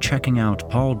lives by checking out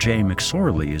Paul J.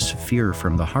 McSorley's Fear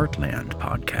from the Heartland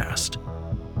podcast.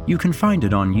 You can find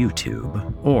it on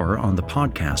YouTube or on the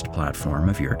podcast platform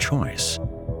of your choice.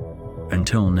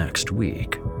 Until next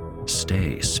week,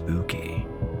 stay spooky.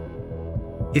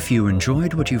 If you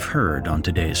enjoyed what you've heard on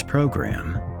today's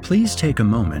program, please take a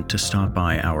moment to stop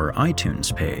by our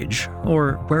iTunes page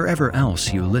or wherever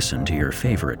else you listen to your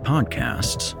favorite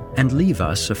podcasts and leave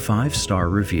us a 5-star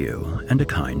review and a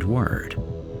kind word.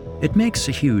 It makes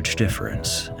a huge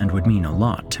difference and would mean a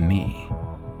lot to me.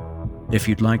 If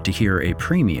you'd like to hear a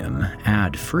premium,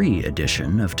 ad-free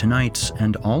edition of tonight's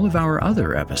and all of our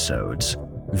other episodes,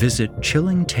 visit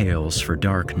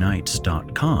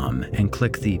chillingtalesfordarknights.com and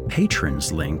click the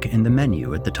Patrons link in the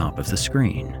menu at the top of the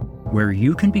screen, where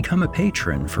you can become a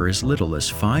patron for as little as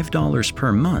 $5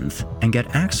 per month and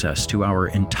get access to our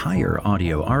entire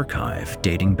audio archive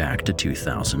dating back to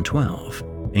 2012,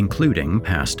 including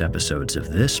past episodes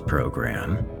of this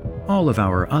program, all of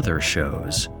our other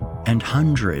shows, and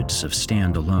hundreds of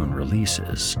standalone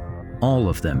releases, all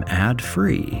of them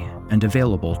ad-free and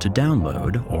available to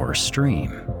download or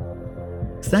stream.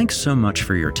 Thanks so much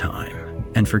for your time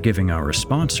and for giving our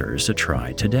sponsors a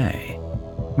try today.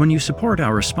 When you support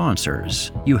our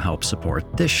sponsors, you help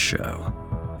support this show,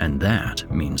 and that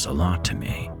means a lot to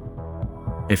me.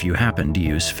 If you happen to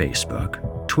use Facebook,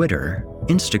 Twitter,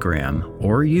 Instagram,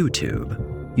 or YouTube,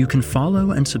 you can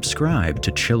follow and subscribe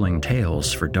to Chilling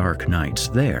Tales for Dark Nights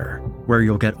there, where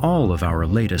you'll get all of our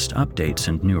latest updates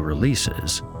and new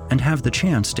releases, and have the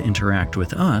chance to interact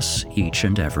with us each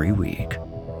and every week.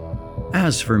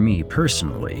 As for me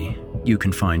personally, you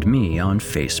can find me on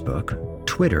Facebook,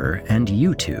 Twitter, and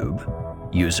YouTube,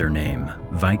 username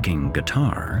Viking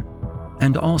Guitar,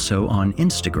 and also on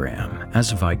Instagram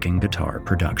as Viking Guitar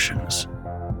Productions.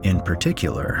 In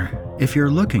particular, if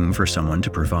you're looking for someone to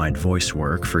provide voice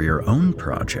work for your own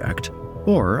project,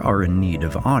 or are in need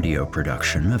of audio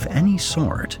production of any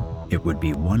sort, it would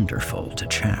be wonderful to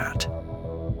chat.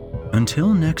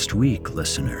 Until next week,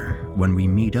 listener, when we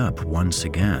meet up once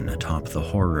again atop the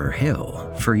Horror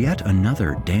Hill for yet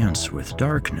another Dance with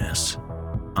Darkness,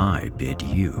 I bid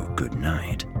you good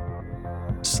night.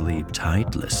 Sleep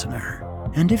tight, listener,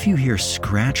 and if you hear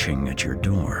scratching at your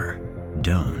door,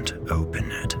 don't open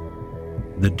it.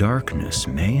 The darkness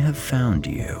may have found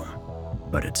you,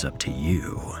 but it's up to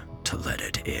you to let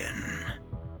it in.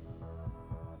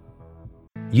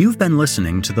 You've been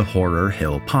listening to the Horror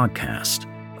Hill Podcast,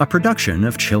 a production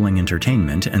of Chilling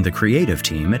Entertainment and the creative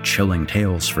team at Chilling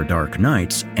Tales for Dark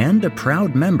Nights, and a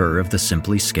proud member of the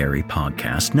Simply Scary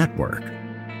Podcast Network.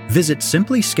 Visit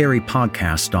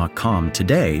simplyscarypodcast.com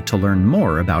today to learn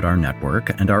more about our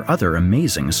network and our other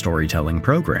amazing storytelling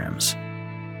programs.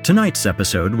 Tonight's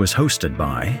episode was hosted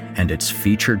by, and its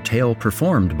featured tale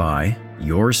performed by,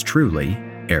 yours truly,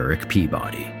 Eric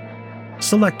Peabody.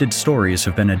 Selected stories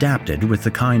have been adapted with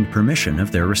the kind permission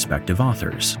of their respective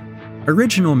authors.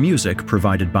 Original music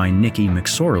provided by Nikki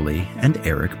McSorley and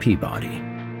Eric Peabody.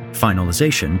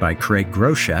 Finalization by Craig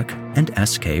Groshek and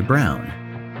S.K. Brown.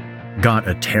 Got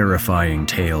a terrifying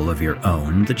tale of your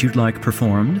own that you'd like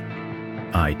performed?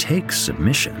 I take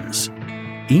submissions.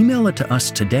 Email it to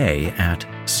us today at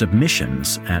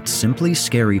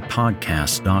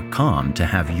submissions@simplyscarypodcast.com to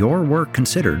have your work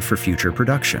considered for future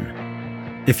production.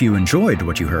 If you enjoyed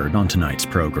what you heard on tonight's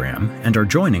program and are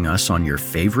joining us on your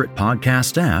favorite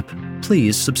podcast app,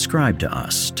 please subscribe to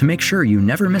us to make sure you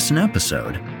never miss an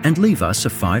episode and leave us a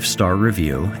 5-star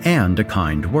review and a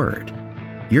kind word.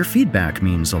 Your feedback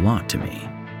means a lot to me.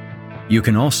 You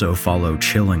can also follow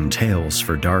Chilling Tales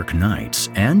for Dark Nights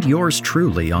and yours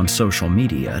truly on social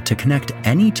media to connect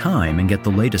anytime and get the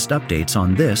latest updates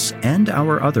on this and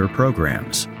our other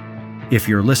programs. If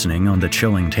you're listening on the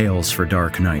Chilling Tales for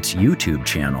Dark Nights YouTube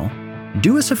channel,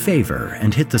 Do us a favor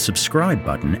and hit the subscribe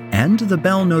button and the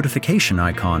bell notification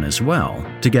icon as well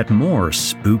to get more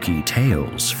spooky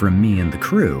tales from me and the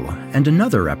crew and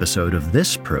another episode of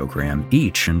this program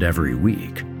each and every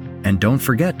week. And don't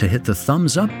forget to hit the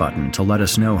thumbs up button to let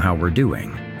us know how we're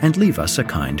doing and leave us a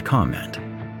kind comment.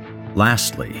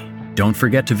 Lastly, don't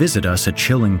forget to visit us at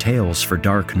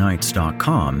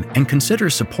chillingtalesfordarknights.com and consider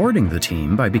supporting the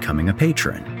team by becoming a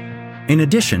patron. In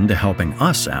addition to helping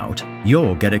us out,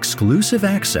 you'll get exclusive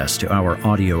access to our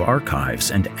audio archives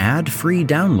and ad-free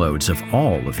downloads of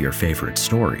all of your favorite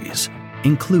stories,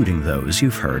 including those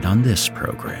you've heard on this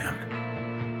program.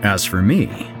 As for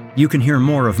me, you can hear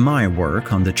more of my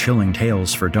work on the Chilling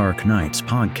Tales for Dark Nights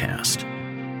podcast.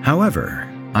 However,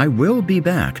 I will be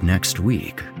back next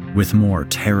week with more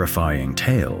terrifying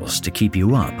tales to keep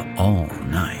you up all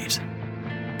night.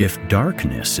 If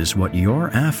darkness is what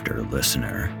you're after,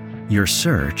 listener, your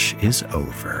search is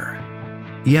over.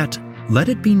 Yet, let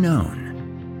it be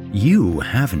known, you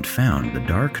haven't found the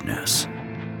darkness.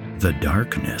 The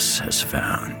darkness has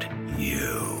found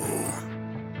you.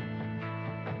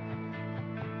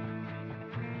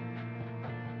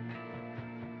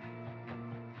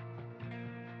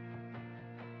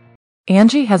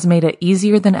 Angie has made it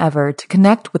easier than ever to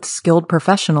connect with skilled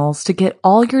professionals to get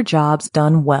all your jobs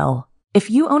done well. If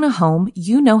you own a home,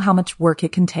 you know how much work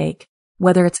it can take.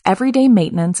 Whether it's everyday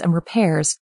maintenance and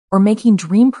repairs or making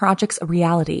dream projects a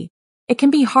reality, it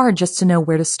can be hard just to know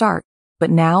where to start.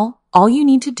 But now, all you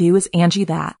need to do is Angie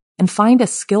that and find a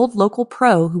skilled local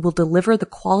pro who will deliver the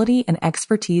quality and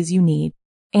expertise you need.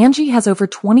 Angie has over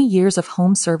 20 years of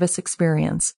home service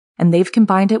experience, and they've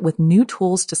combined it with new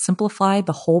tools to simplify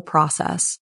the whole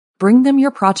process. Bring them your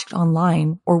project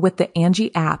online or with the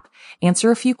Angie app,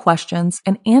 answer a few questions,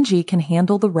 and Angie can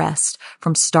handle the rest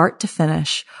from start to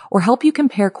finish, or help you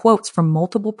compare quotes from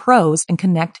multiple pros and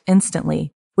connect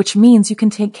instantly, which means you can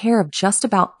take care of just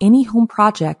about any home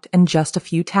project in just a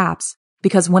few taps.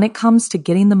 Because when it comes to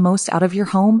getting the most out of your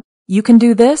home, you can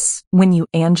do this when you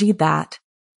Angie that.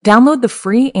 Download the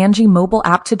free Angie mobile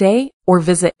app today or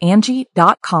visit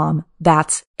Angie.com.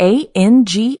 That's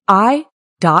ANGI.com.